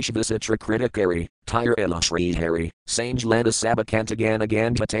 Ashvasitra Kritikari, Tire Ila Srihari, Sanjlana Sabakantagana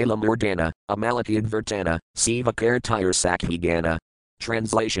Gandhatala Murdana, Amalakid Vertana, Sivakar Tire Sakhigana.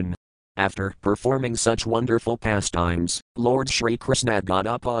 Translation. After performing such wonderful pastimes, Lord Sri Krishna got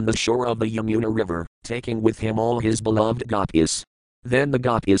up on the shore of the Yamuna river, taking with him all his beloved gopis. Then the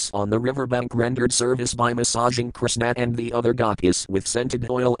gopis on the riverbank rendered service by massaging Krishna and the other gopis with scented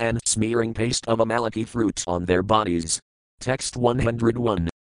oil and smearing paste of Amalaki fruit on their bodies. Text 101.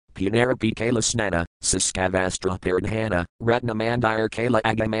 Punarapi Kala Snana, Siskavastra Paradhana, Ratnamandire Kala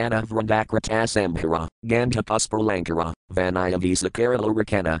Agamana Vrandakratasambhara, Gandhapuspalankara, Vanayavisa Kerala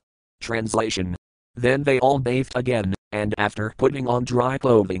Rakana. Translation. Then they all bathed again, and after putting on dry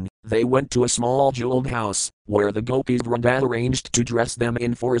clothing, they went to a small jeweled house, where the gopis Vranda arranged to dress them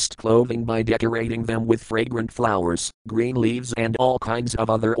in forest clothing by decorating them with fragrant flowers, green leaves and all kinds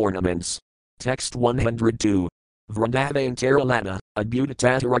of other ornaments. Text 102. Vrandavane Teralata,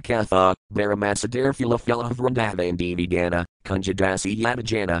 Adbutatatara Katha, Varamasadar Phila Vrandavane Divigana, Kunjadasi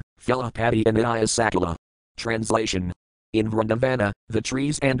Yadajana, Philapati Anaya Sakala. Translation. In Vrandavana, the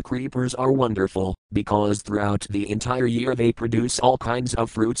trees and creepers are wonderful, because throughout the entire year they produce all kinds of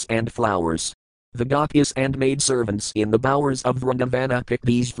fruits and flowers. The gopis and maidservants in the bowers of Vrandavana pick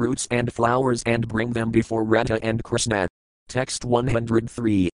these fruits and flowers and bring them before Radha and Krishna. Text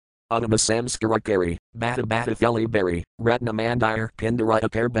 103. Uttama Samskarakari, Bata Bata Felibari, Ratnamandire Pindara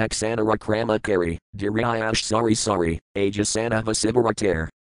Aparbaksanara Kramakari, Diriyash Sari, Ajasana Vasibaratar.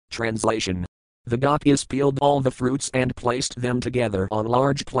 Translation. The gopis peeled all the fruits and placed them together on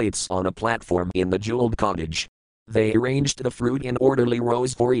large plates on a platform in the jeweled cottage. They arranged the fruit in orderly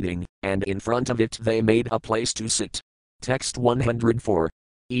rows for eating, and in front of it they made a place to sit. Text 104.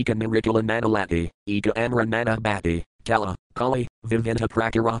 Eka Narikula Nanalati, Eka Amra Nanabati, Kala, Kali, Vivinta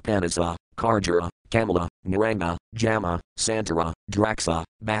Prakara Panasa, Karjara, Kamala, Naranga, Jama, Santara, Draxa,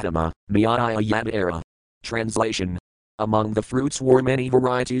 Batama, Miyaya Yadara. Translation. Among the fruits were many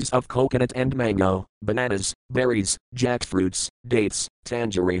varieties of coconut and mango, bananas, berries, jackfruits, dates,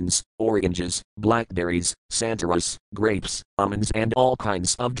 tangerines, oranges, blackberries, santaras, grapes, almonds and all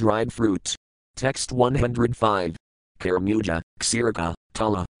kinds of dried fruit. Text 105. Karamuja, Xirika,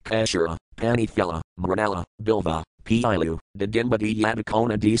 Tala, Kashira, Panithila, Mranala, Bilva, Pilu, Didimbadi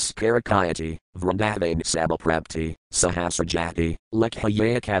Yadakona Dis Karakayati, Vrandavane Sabaprapti, Sahasrajati,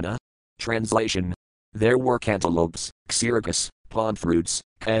 Lekhayakada. Translation. There were cantaloupes, xericus, palm fruits,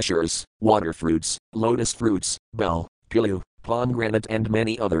 cashews, water fruits, lotus fruits, bell, pilu, pomegranate and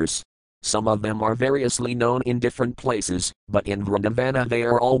many others. Some of them are variously known in different places, but in Vrindavana they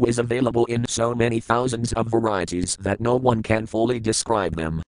are always available in so many thousands of varieties that no one can fully describe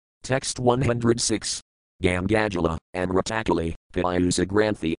them. Text 106. Gangajala, Amratakali,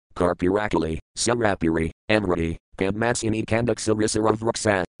 Payusagranthi, Karpirakali, Sarapiri, Amrati, Padmasini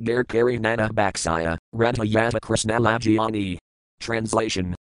Kandaksarissaravruksa, Garkari Nana Baksaya, Radhayata Krishnalajiani.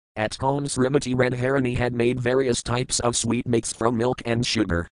 Translation. At home Srimati Radharani had made various types of sweetmeats from milk and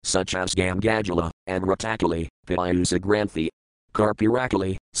sugar, such as Gangajala, Amratakali, Payusagranthi,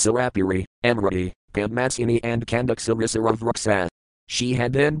 Karpirakali, Sarapiri, Amrati, Padmasini and Kandaksarissaravruksa. She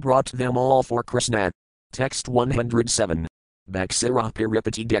had then brought them all for Krishna. Text 107. Baksira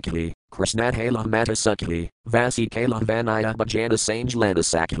Piripati Dekhi, Krishna Hala Matasakhi, Vasi Kala Vanaya Bhajana Sangelana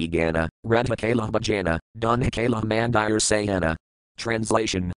Sakhi Gana, Radha Kala Bhajana, Dhanha Kala Mandir Sayana.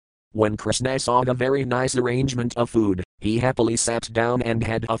 Translation. When Krishna saw the very nice arrangement of food, he happily sat down and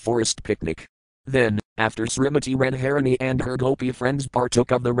had a forest picnic. Then, after Srimati Radharani and her gopi friends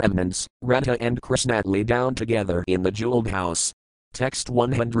partook of the remnants, Radha and Krishna lay down together in the jeweled house. Text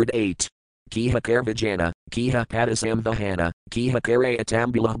 108. Kiha Karvijana, Kiha Padasam Vahana, Kiha Kare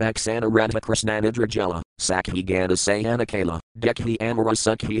Atambula Baksana Radha Krishnanidrajala, Sakhi Gana Sayana Kala, Dekhi Amara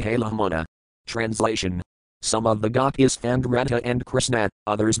Sakhi Hala Muna. Translation. Some of the gopis fanned Radha and Krishna,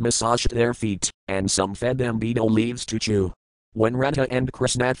 others massaged their feet, and some fed them betel leaves to chew. When Radha and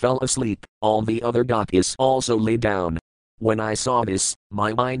Krishna fell asleep, all the other gopis also lay down. When I saw this,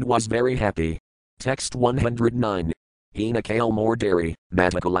 my mind was very happy. Text 109. Hina Kale Mordari,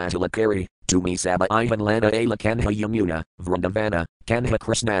 Matakalatala Tumi Saba Ivan Lana Ala Kanha Yamuna, Vrindavana, Kanha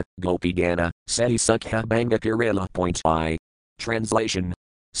Krishna, Gopi Gana, Seti Sukha Banga Kirila. Translation.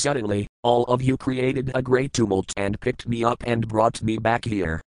 Suddenly, all of you created a great tumult and picked me up and brought me back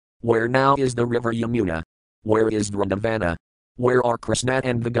here. Where now is the river Yamuna? Where is Vrindavana? Where are Krishna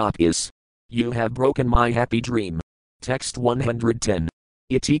and the gopis? You have broken my happy dream. Text 110.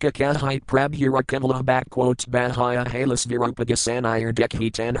 Itika kahai prabhura kamala bahaya halas virupagasanair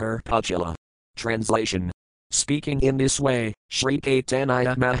dekhi tanher pachala. Translation. Speaking in this way, Sri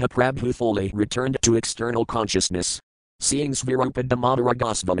Caitanya Mahaprabhu fully returned to external consciousness. Seeing Svirupa Damodara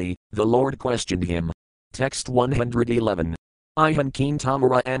Goswami, the Lord questioned him. Text 111. Ihan keen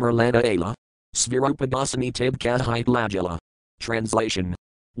tamara amarlana ala. Svirupa Goswami tib kahai lajala. Translation.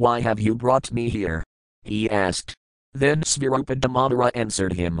 Why have you brought me here? He asked. Then Svirupa Damodara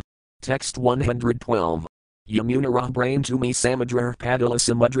answered him. Text 112. Yamunara brain to me samudra padala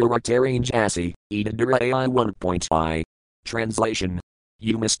samudra ratarange asi, edadura ai 1.I. Translation.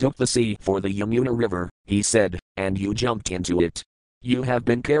 You mistook the sea for the Yamuna river, he said, and you jumped into it. You have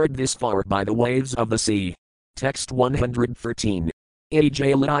been carried this far by the waves of the sea. Text 113.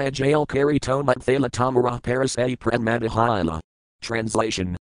 Ijaliya jail kari tomat thala tamara parasai pramadahila.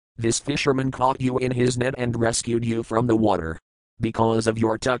 Translation. This fisherman caught you in his net and rescued you from the water. Because of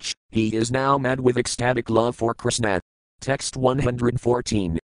your touch, he is now mad with ecstatic love for Krishna. Text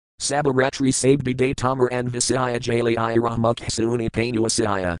 114. Sabaratri Sabdi De Tamar and Visaya Jali Iramukhsuni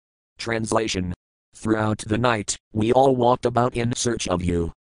Panuasaya. Translation. Throughout the night, we all walked about in search of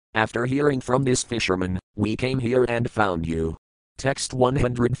you. After hearing from this fisherman, we came here and found you. Text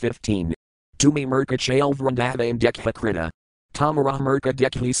 115. Tumi Murka Chail Vrindavane Dekhakrita. Tamara Murka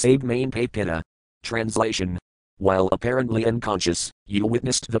Dekhi Sab Main Papita. Translation. While apparently unconscious, you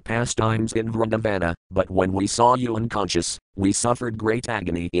witnessed the pastimes in Vrindavana, but when we saw you unconscious, we suffered great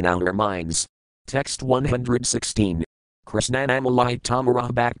agony in our minds. Text 116. Krishnanamalai Tamara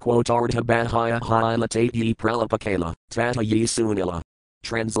Ardha Bahaya Hilatate Ye Pralapakala, Tata Ye Sunila.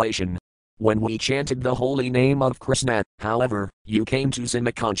 Translation. When we chanted the holy name of Krishna, however, you came to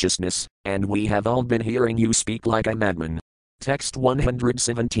semi-consciousness, and we have all been hearing you speak like a madman. Text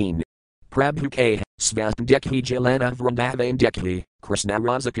 117. Prabhu K. Svasdekhi Jalana Vrindavane Dekhi, Krishna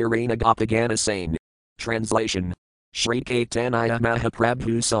Razakirana Gopagana Sane. Translation. Sri Caitanya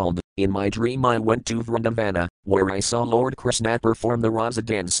Mahaprabhu said, in my dream I went to Vrindavana, where I saw Lord Krishna perform the Rasa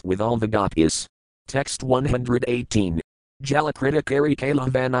dance with all the gopis. Text 118. Jalakrita Kari Kala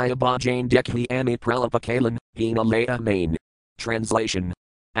Vanaya Bhajane Dekhi Ami Pralapakalan, Hina Laya Main. Translation.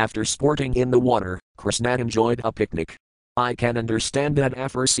 After sporting in the water, Krishna enjoyed a picnic. I can understand that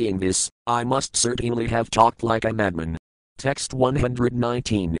after seeing this, I must certainly have talked like a madman. Text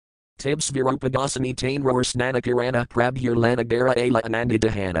 119. Tibsvirupadasani Tainror Snanakirana Prabhurlanagara Ala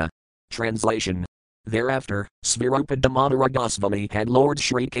Anandidahana. Translation. Thereafter, Svirupa Damodara Goswami had Lord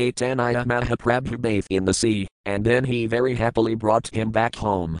Sri Caitanya Mahaprabhu bathe in the sea, and then he very happily brought him back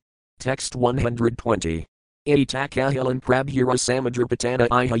home. Text 120. Itakahilan Prabhura Samudrapatana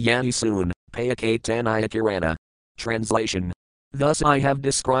Ihayani soon, Payakatanaya Kirana. Translation. Thus I have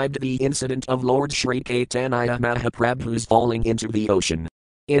described the incident of Lord Sri Caitanya Mahaprabhu's falling into the ocean.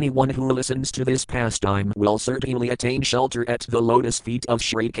 Anyone who listens to this pastime will certainly attain shelter at the lotus feet of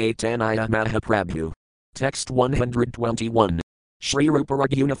Sri Caitanya Mahaprabhu. Text 121. Shri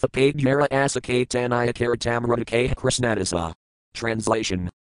Ruparagunifapadyara Asa Caitanya Karatamradake Krishnadasa. Translation.